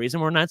 And the reason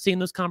we're not seeing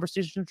those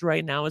conversations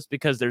right now is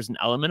because there's an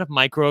element of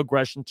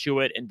microaggression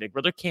to it. And Big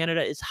Brother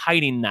Canada is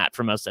hiding that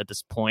from us at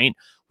this point,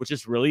 which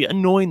is really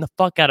annoying the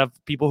fuck out of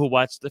people who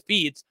watch the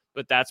feeds.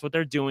 But that's what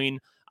they're doing.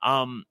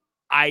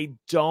 I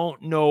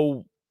don't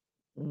know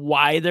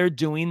why they're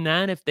doing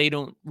that if they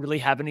don't really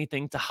have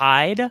anything to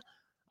hide.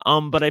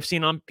 But I've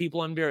seen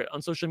people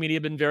on social media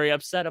have been very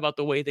upset about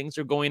the way things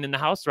are going in the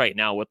house right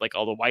now with like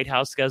all the White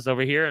House guys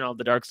over here and all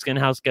the dark skin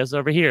house guys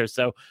over here.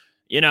 So,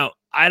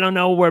 I don't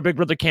know where Big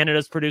Brother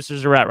Canada's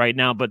producers are at right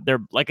now, but they're,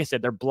 like I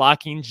said, they're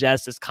blocking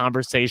Jess's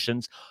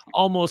conversations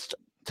almost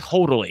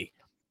totally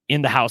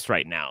in the house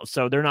right now.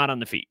 So they're not on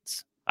the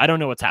feeds. I don't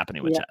know what's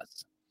happening with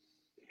Jess.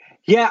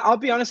 Yeah, I'll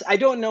be honest. I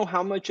don't know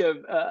how much of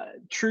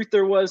truth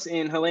there was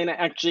in Helena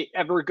actually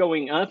ever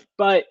going up,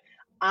 but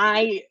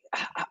I've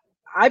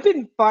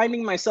been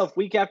finding myself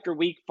week after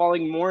week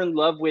falling more in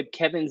love with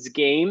Kevin's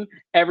game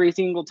every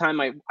single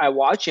time I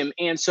watch him.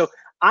 And so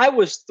I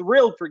was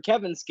thrilled for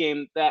Kevin's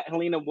game that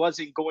Helena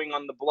wasn't going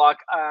on the block.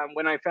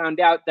 When I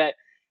found out that,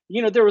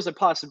 there was a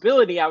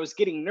possibility, I was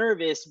getting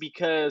nervous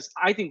because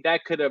I think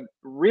that could have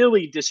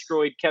really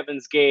destroyed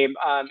Kevin's game,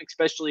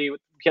 especially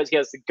because he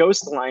has the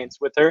Ghost Alliance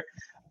with her.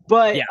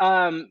 But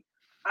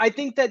I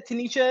think that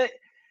Tanisha,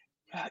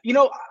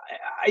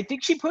 I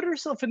think she put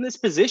herself in this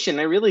position.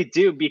 I really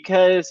do,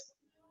 because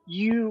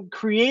you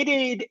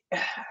created,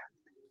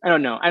 I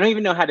don't know. I don't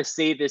even know how to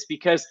say this,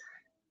 because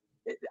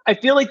I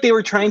feel like they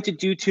were trying to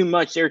do too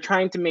much. They were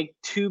trying to make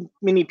too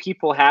many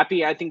people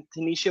happy. I think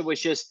Tanisha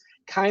was just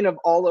kind of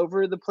all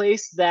over the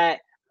place, that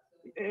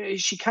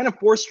she kind of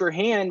forced her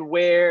hand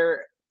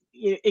where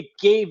it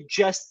gave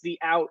just the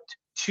out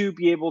to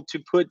be able to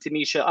put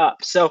Tanisha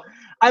up. So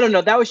I don't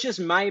know. That was just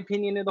my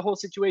opinion of the whole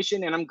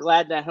situation. And I'm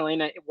glad that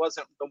Helena, it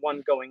wasn't the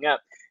one going up.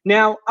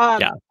 Now,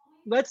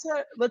 let's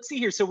see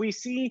here. So we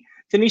see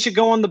Tanisha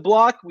go on the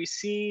block. We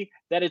see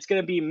that it's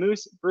going to be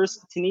Moose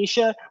versus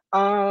Tanisha.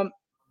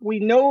 We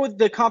know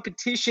the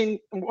competition,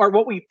 or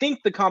what we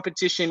think the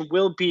competition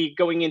will be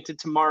going into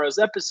tomorrow's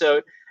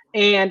episode.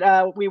 And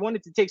we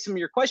wanted to take some of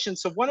your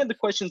questions. So one of the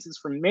questions is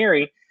from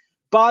Mary.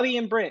 Bobby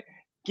and Brent,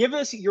 give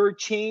us your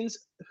chains.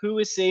 Who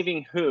is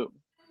saving who?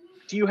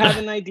 Do you have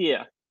an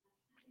idea?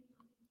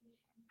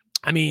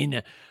 I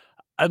mean,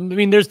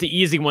 there's the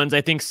easy ones. I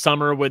think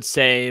Summer would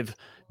save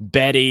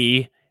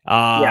Betty.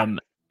 And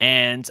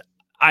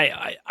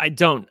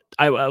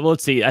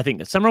let's see. I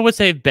think Summer would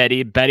save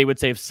Betty. Betty would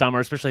save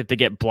Summer, especially if they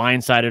get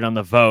blindsided on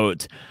the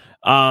vote.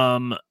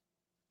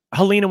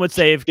 Helena would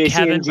save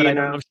Kevin, but I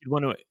don't know if she'd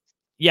want to.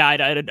 Yeah,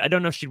 I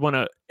don't know if she'd want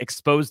to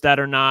expose that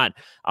or not.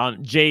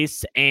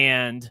 Jace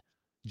and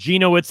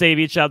Gino would save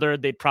each other.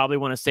 They'd probably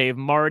want to save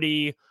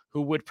Marty,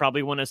 who would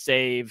probably want to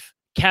save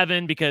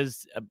Kevin,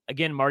 because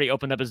again, Marty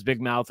opened up his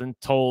big mouth and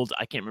told,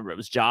 I can't remember, it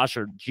was Josh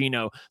or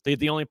Gino,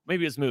 the only,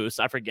 maybe it was Moose,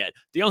 I forget.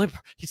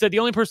 He said the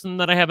only person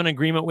that I have an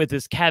agreement with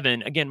is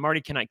Kevin. Again, Marty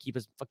cannot keep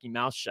his fucking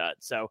mouth shut.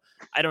 So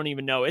I don't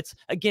even know. It's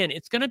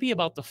going to be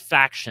about the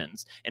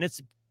factions. And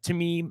it's, to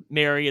me,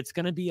 Mary, it's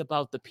going to be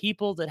about the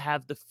people that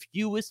have the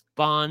fewest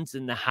bonds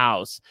in the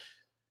house.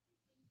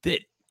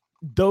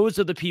 Those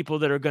are the people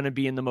that are going to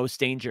be in the most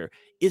danger.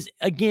 Is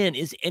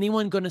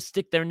anyone going to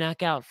stick their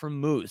neck out for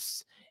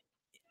Moose?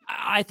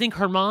 I think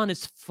Herman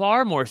is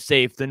far more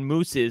safe than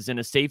Moose is in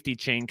a safety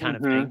chain kind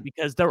of thing,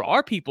 because there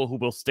are people who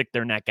will stick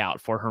their neck out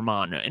for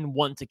Herman and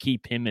want to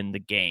keep him in the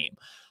game.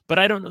 But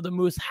I don't know that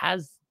Moose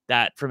has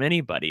that from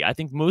anybody. I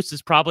think Moose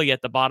is probably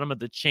at the bottom of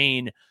the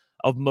chain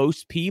of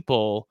most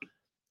people.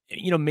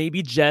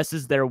 Maybe Jess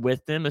is there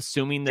with them,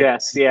 assuming that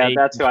that's who I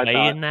thought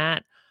in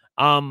that.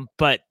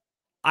 But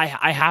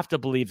I have to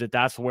believe that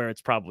that's where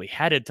it's probably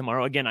headed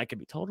tomorrow. Again, I could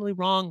be totally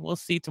wrong. We'll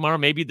see tomorrow.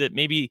 Maybe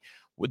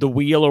the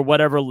wheel or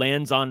whatever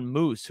lands on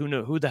Moose.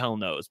 Who the hell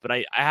knows? But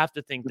I have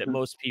to think that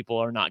most people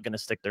are not going to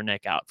stick their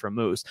neck out for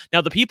Moose.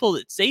 Now, the people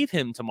that save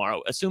him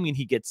tomorrow, assuming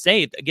he gets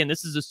saved, again,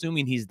 this is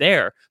assuming he's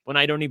there, when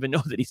I don't even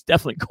know that he's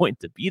definitely going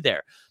to be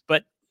there.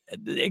 But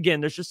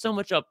again, there's just so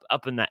much up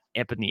in the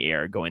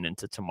air going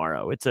into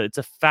tomorrow. It's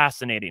a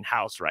fascinating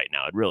house right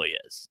now. It really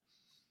is.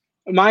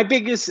 My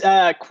biggest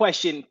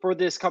question for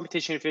this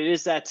competition, if it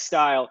is that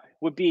style,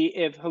 would be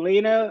if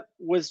Helena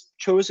was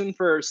chosen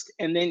first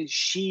and then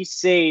she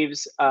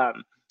saves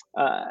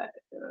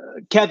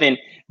Kevin,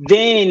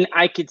 then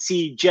I could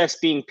see Jess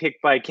being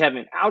picked by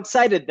Kevin.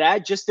 Outside of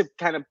that, just to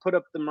kind of put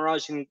up the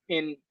mirage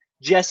in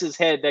Jess's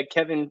head that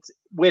Kevin's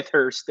with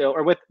her still,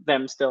 or with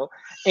them still.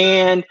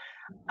 And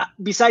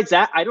besides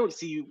that, I don't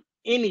see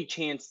any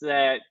chance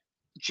that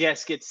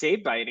Jess gets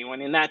saved by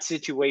anyone in that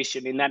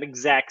situation, in that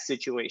exact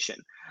situation.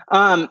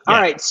 All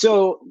right,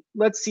 so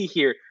let's see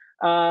here.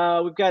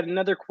 We've got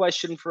another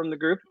question from the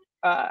group.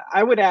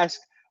 I would ask,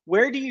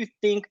 where do you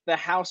think the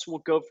house will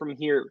go from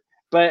here?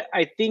 But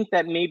I think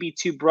that may be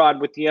too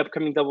broad with the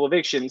upcoming double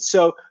eviction.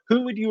 So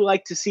who would you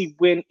like to see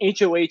win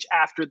HOH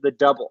after the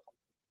double?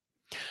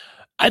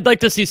 I'd like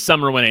to see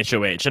Summer win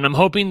HOH, and I'm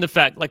hoping the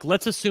fact, like,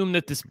 let's assume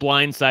that this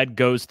blind side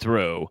goes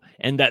through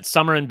and that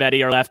Summer and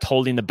Betty are left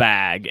holding the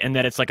bag, and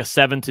that it's like a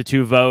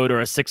 7-2 vote or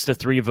a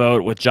 6-3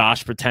 vote with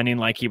Josh pretending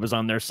like he was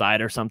on their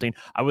side or something.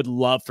 I would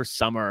love for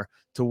Summer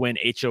to win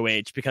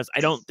HOH, because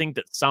I don't think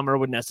that Summer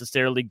would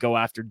necessarily go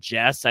after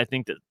Jess. I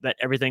think that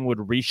everything would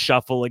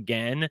reshuffle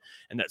again,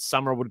 and that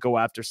Summer would go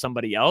after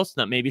somebody else.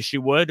 Now, maybe she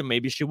would,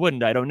 maybe she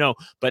wouldn't. I don't know.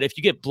 But if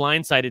you get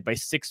blindsided by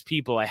 6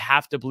 people, I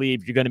have to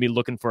believe you're going to be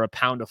looking for a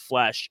pound of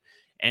flesh.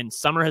 And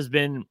Summer has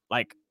been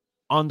like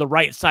on the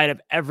right side of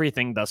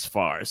everything thus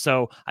far.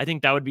 So I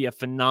think that would be a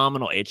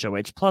phenomenal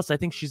HOH. Plus, I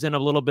think she's in a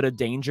little bit of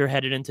danger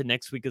headed into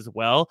next week as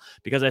well,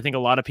 because I think a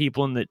lot of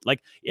people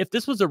if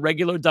this was a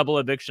regular double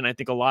eviction, I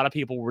think a lot of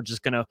people were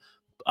just going to,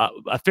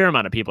 a fair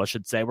amount of people, I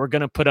should say, we're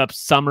going to put up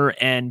Summer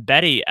and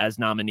Betty as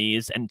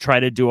nominees and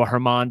try to do a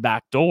Herman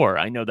backdoor.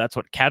 I know that's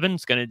what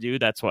Kevin's going to do.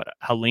 That's what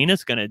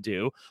Helena's going to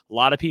do. A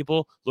lot of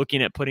people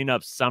looking at putting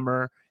up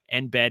Summer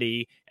and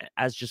Betty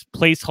as just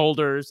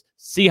placeholders,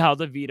 see how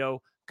the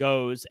veto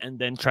goes, and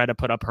then try to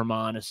put up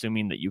Herman,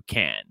 assuming that you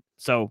can.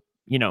 So,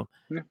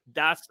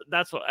 that's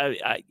what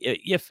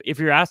if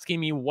you're asking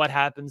me what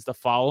happens the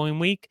following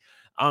week,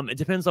 it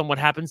depends on what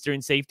happens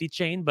during safety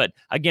chain. But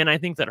again, I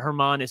think that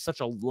Herman is such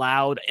a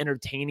loud,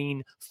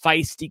 entertaining,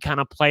 feisty kind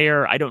of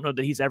player. I don't know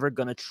that he's ever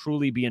going to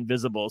truly be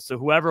invisible. So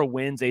whoever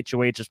wins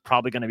HOH is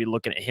probably going to be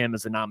looking at him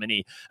as a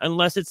nominee,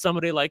 unless it's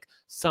somebody like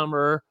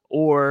Summer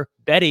or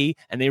Betty,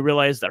 and they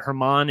realize that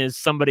Herman is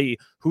somebody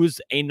who's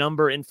a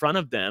number in front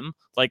of them.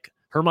 Like,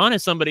 Herman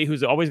is somebody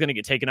who's always going to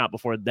get taken out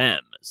before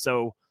them.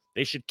 So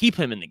they should keep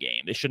him in the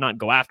game. They should not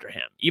go after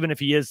him, even if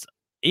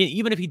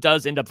he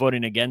does end up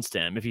voting against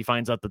him, if he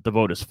finds out that the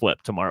vote is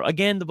flipped tomorrow.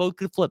 Again, the vote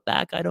could flip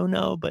back. I don't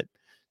know, but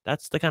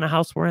that's the kind of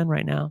house we're in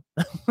right now.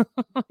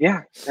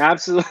 Yeah,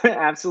 absolutely.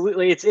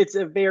 Absolutely. It's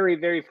a very,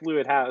 very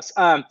fluid house.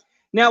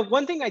 Now,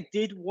 one thing I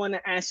did want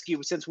to ask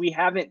you, since we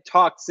haven't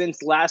talked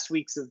since last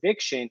week's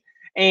eviction,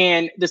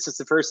 and this is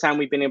the first time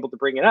we've been able to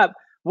bring it up,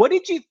 what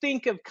did you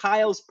think of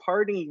Kyle's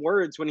parting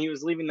words when he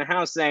was leaving the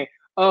house, saying,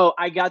 "Oh,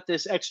 I got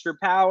this extra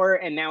power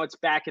and now it's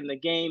back in the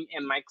game,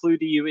 and my clue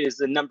to you is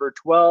the number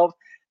 12."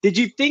 Did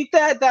you think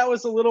that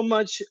was a little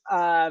much,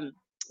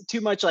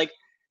 too much like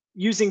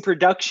using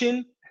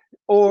production,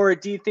 or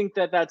do you think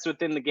that that's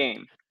within the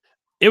game?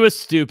 It was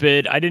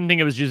stupid. I didn't think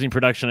it was using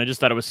production. I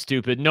just thought it was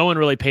stupid. No one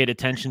really paid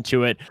attention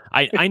to it.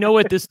 I know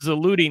what this is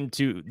alluding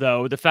to,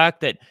 though. The fact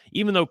that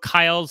even though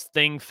Kyle's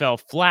thing fell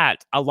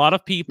flat, a lot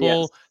of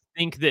people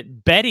think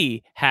that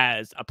Betty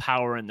has a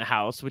power in the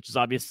house, which is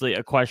obviously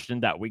a question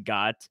that we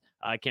got.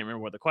 I can't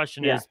remember what the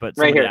question is, but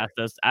somebody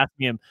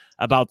asking him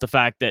about the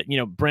fact that,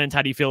 Brent,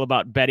 how do you feel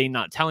about Betty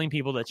not telling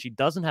people that she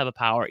doesn't have a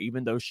power,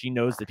 even though she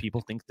knows that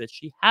people think that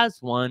she has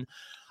one?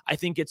 I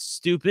think it's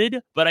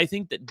stupid, but I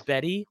think that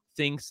Betty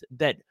thinks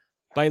that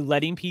by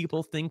letting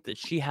people think that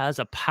she has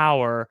a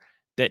power,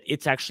 that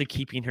it's actually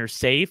keeping her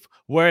safe.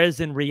 Whereas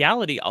in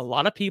reality, a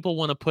lot of people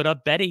want to put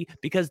up Betty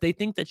because they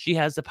think that she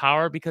has the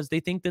power, because they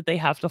think that they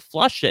have to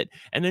flush it.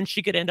 And then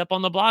she could end up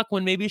on the block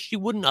when maybe she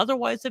wouldn't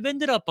otherwise have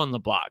ended up on the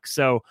block.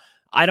 So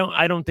I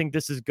don't think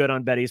this is good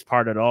on Betty's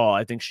part at all.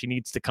 I think she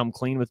needs to come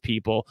clean with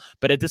people.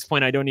 But at this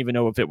point, I don't even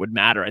know if it would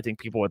matter. I think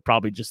people would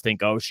probably just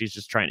think, oh, she's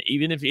just trying to,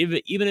 even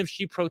if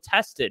she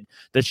protested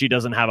that she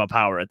doesn't have a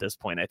power at this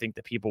point, I think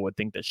that people would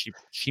think that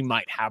she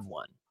might have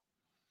one.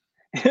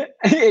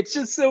 It's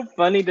just so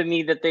funny to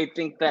me that they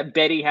think that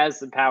Betty has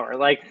the power.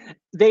 Like,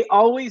 they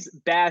always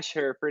bash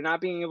her for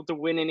not being able to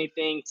win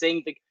anything,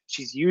 saying that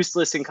she's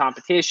useless in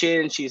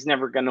competition, she's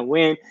never going to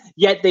win.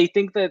 Yet they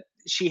think that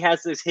she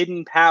has this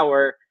hidden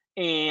power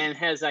and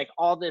has like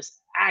all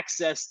this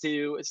access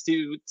to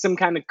some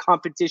kind of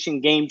competition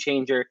game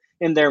changer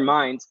in their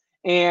minds.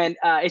 And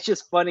it's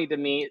just funny to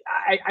me.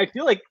 I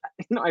feel like,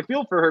 I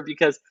feel for her,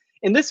 because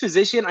in this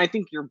position, I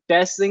think your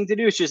best thing to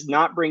do is just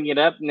not bring it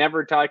up,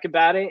 never talk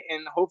about it,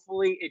 and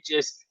hopefully it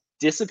just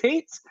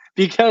dissipates.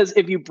 Because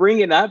if you bring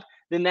it up,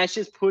 then that's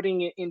just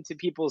putting it into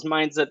people's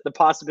minds that the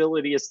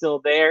possibility is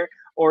still there,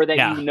 or that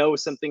you know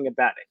something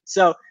about it.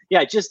 So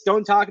yeah, just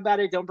don't talk about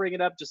it, don't bring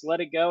it up, just let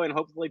it go, and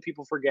hopefully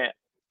people forget.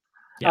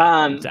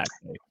 Yeah,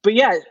 exactly. But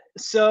yeah,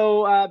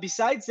 so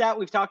besides that,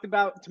 we've talked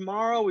about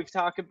tomorrow, we've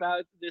talked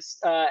about this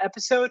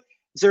episode.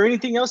 Is there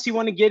anything else you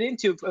want to get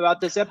into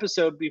about this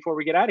episode before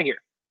we get out of here?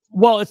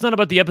 Well, it's not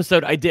about the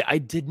episode. I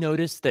did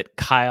notice that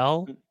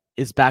Kyle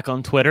is back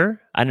on Twitter.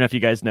 I don't know if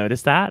you guys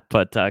noticed that,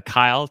 but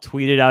Kyle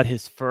tweeted out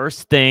his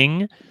first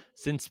thing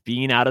since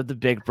being out of the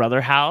Big Brother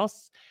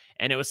house.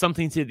 And it was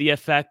something to the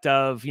effect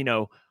of,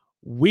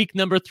 week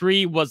number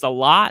 3 was a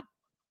lot,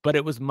 but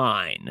it was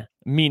mine.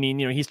 Meaning,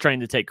 he's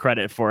trying to take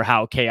credit for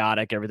how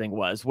chaotic everything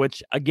was,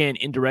 which, again,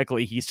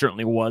 indirectly, he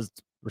certainly was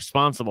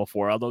responsible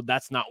for, although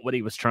that's not what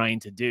he was trying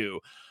to do.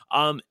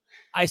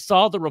 I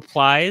saw the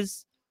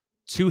replies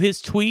to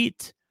his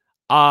tweet.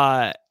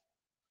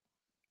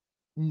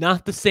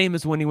 not the same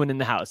as when he went in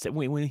the house.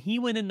 When he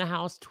went in the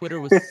house, Twitter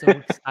was so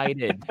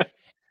excited.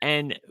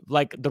 And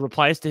like the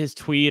replies to his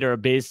tweet are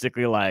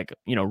basically like,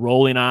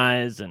 rolling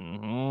eyes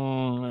and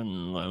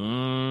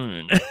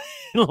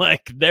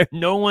like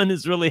no one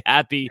is really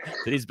happy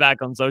that he's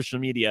back on social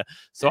media.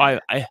 So I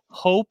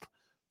hope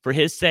for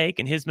his sake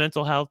and his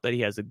mental health that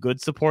he has a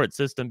good support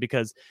system,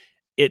 because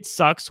it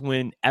sucks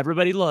when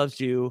everybody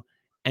loves you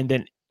and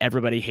then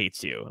everybody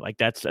hates you. Like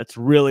that's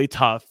really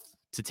tough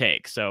to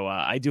take. So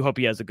I do hope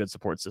he has a good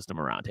support system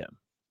around him.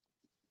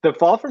 The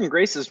fall from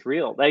grace is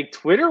real. Like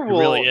Twitter will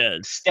really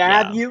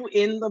stab you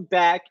in the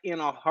back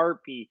in a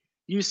heartbeat.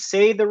 You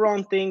say the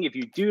wrong thing, if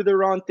you do the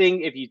wrong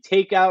thing, if you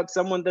take out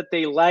someone that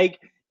they like,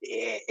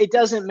 it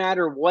doesn't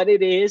matter what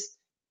it is.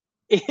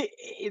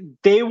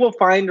 They will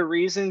find a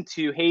reason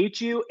to hate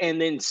you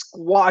and then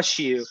squash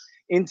you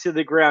into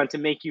the ground to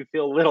make you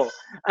feel little.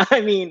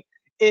 I mean,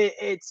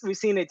 we've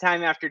seen it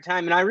time after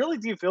time, and I really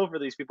do feel for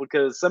these people,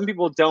 because some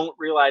people don't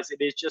realize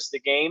it is just a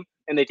game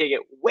and they take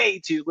it way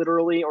too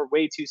literally or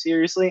way too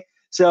seriously.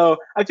 So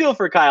I feel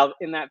for Kyle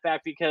in that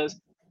fact, because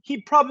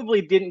he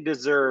probably didn't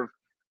deserve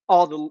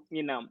all the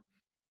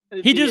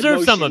he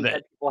deserves some of it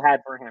that people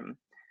had for him.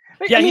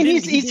 Yeah, I mean,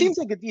 he seems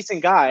like a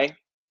decent guy.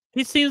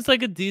 He seems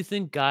like a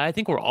decent guy. I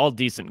think we're all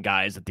decent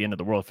guys at the end of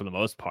the world for the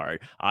most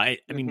part. I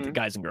mean,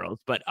 guys and girls,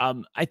 but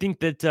I think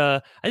that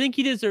I think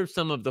he deserves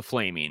some of the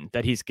flaming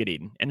that he's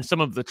getting and some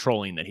of the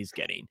trolling that he's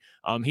getting.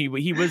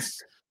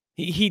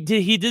 He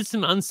did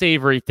some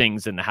unsavory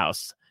things in the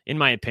house, in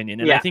my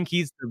opinion, and I think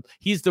he's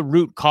the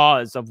root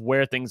cause of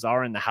where things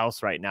are in the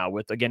house right now.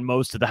 With again,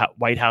 most of the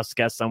White House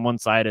guests on one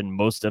side and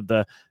most of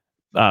the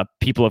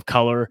people of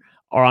color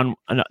are on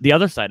the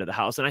other side of the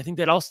house. And I think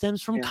that all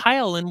stems from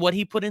Kyle and what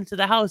he put into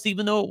the house,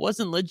 even though it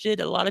wasn't legit.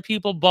 A lot of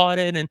people bought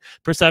it, and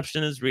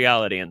perception is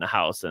reality in the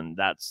house. And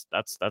that's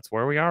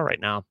where we are right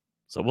now.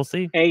 So we'll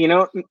see. Hey,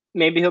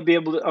 maybe he'll be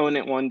able to own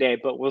it one day,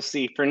 but we'll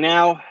see. For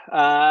now,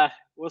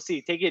 we'll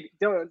see. Take it.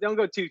 Don't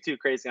go too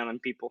crazy on them,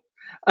 people.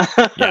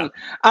 All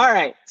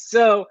right.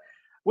 So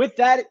with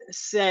that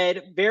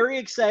said, very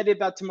excited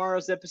about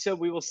tomorrow's episode.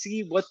 We will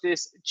see what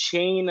this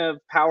chain of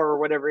power, or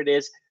whatever it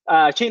is,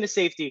 chain of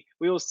safety,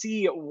 we will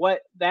see what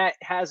that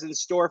has in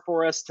store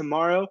for us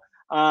tomorrow.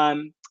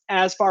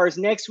 As far as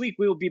next week,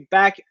 we will be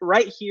back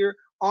right here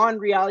on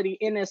Reality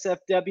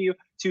NSFW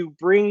to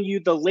bring you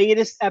the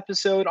latest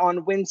episode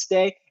on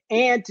Wednesday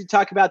and to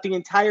talk about the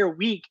entire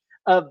week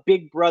of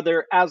Big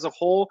Brother as a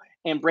whole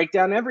and break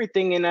down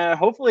everything. And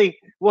hopefully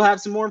we'll have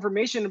some more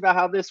information about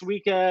how this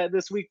week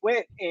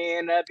went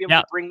and be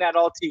able to bring that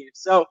all to you.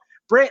 So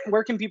Brent,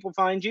 where can people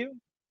find you?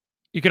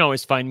 You can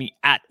always find me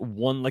at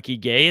One Lucky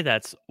Gay.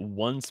 That's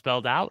one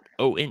spelled out,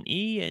 ONE,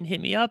 and hit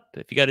me up.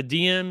 If you got a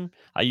DM,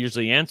 I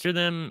usually answer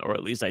them, or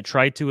at least I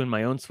try to in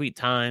my own sweet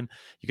time.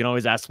 You can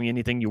always ask me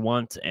anything you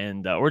want,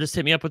 and or just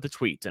hit me up with a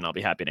tweet, and I'll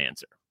be happy to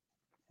answer.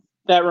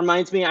 That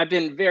reminds me, I've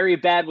been very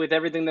bad with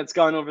everything that's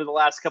gone over the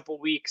last couple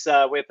of weeks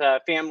with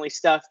family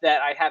stuff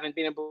that I haven't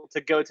been able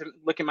to go to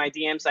look at my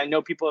DMs. I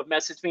know people have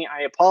messaged me.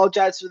 I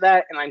apologize for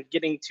that, and I'm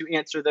getting to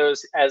answer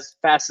those as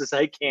fast as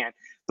I can.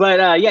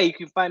 But you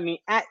can find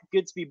me at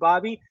Goodsby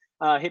Bobby.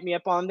 Hit me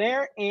up on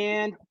there.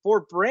 And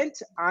for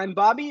Brent, I'm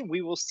Bobby.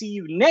 We will see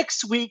you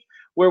next week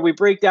where we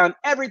break down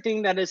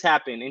everything that has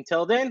happened.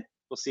 Until then,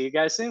 we'll see you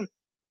guys soon.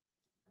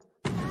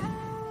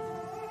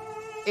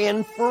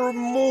 And for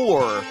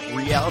more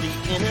Reality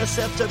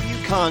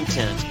NSFW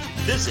content,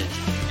 visit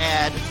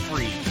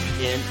ad-free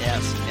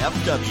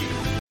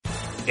NSFW.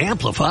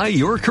 Amplify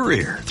your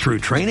career through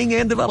training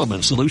and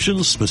development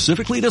solutions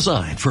specifically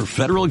designed for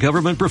federal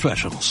government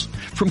professionals.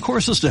 From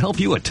courses to help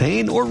you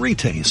attain or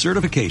retain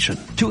certification,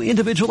 to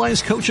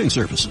individualized coaching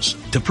services,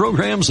 to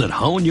programs that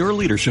hone your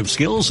leadership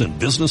skills and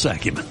business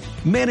acumen,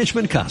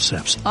 Management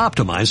Concepts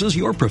optimizes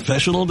your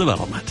professional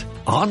development.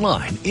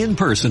 Online, in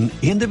person,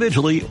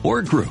 individually,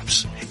 or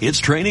groups, it's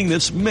training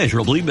that's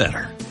measurably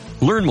better.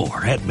 Learn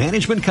more at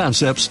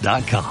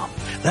managementconcepts.com.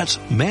 That's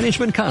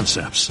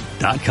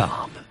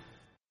managementconcepts.com.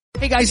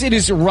 Hey guys, it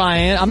is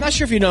Ryan. I'm not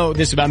sure if you know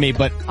this about me,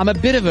 but I'm a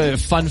bit of a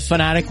fun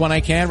fanatic when I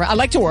can. I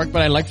like to work,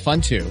 but I like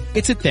fun too.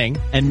 It's a thing.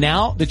 And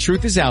now the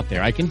truth is out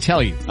there. I can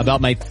tell you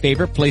about my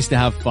favorite place to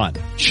have fun.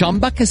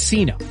 Chumba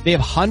Casino. They have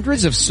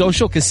hundreds of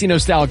social casino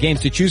style games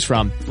to choose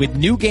from with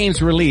new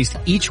games released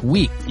each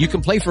week. You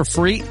can play for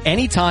free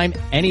anytime,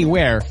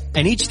 anywhere.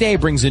 And each day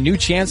brings a new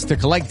chance to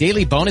collect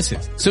daily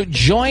bonuses. So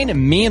join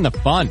me in the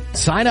fun.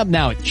 Sign up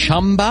now at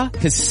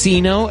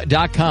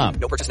ChumbaCasino.com.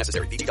 No purchase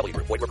necessary. VGW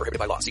Group. Void where prohibited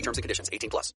by law. See terms and conditions. 18+.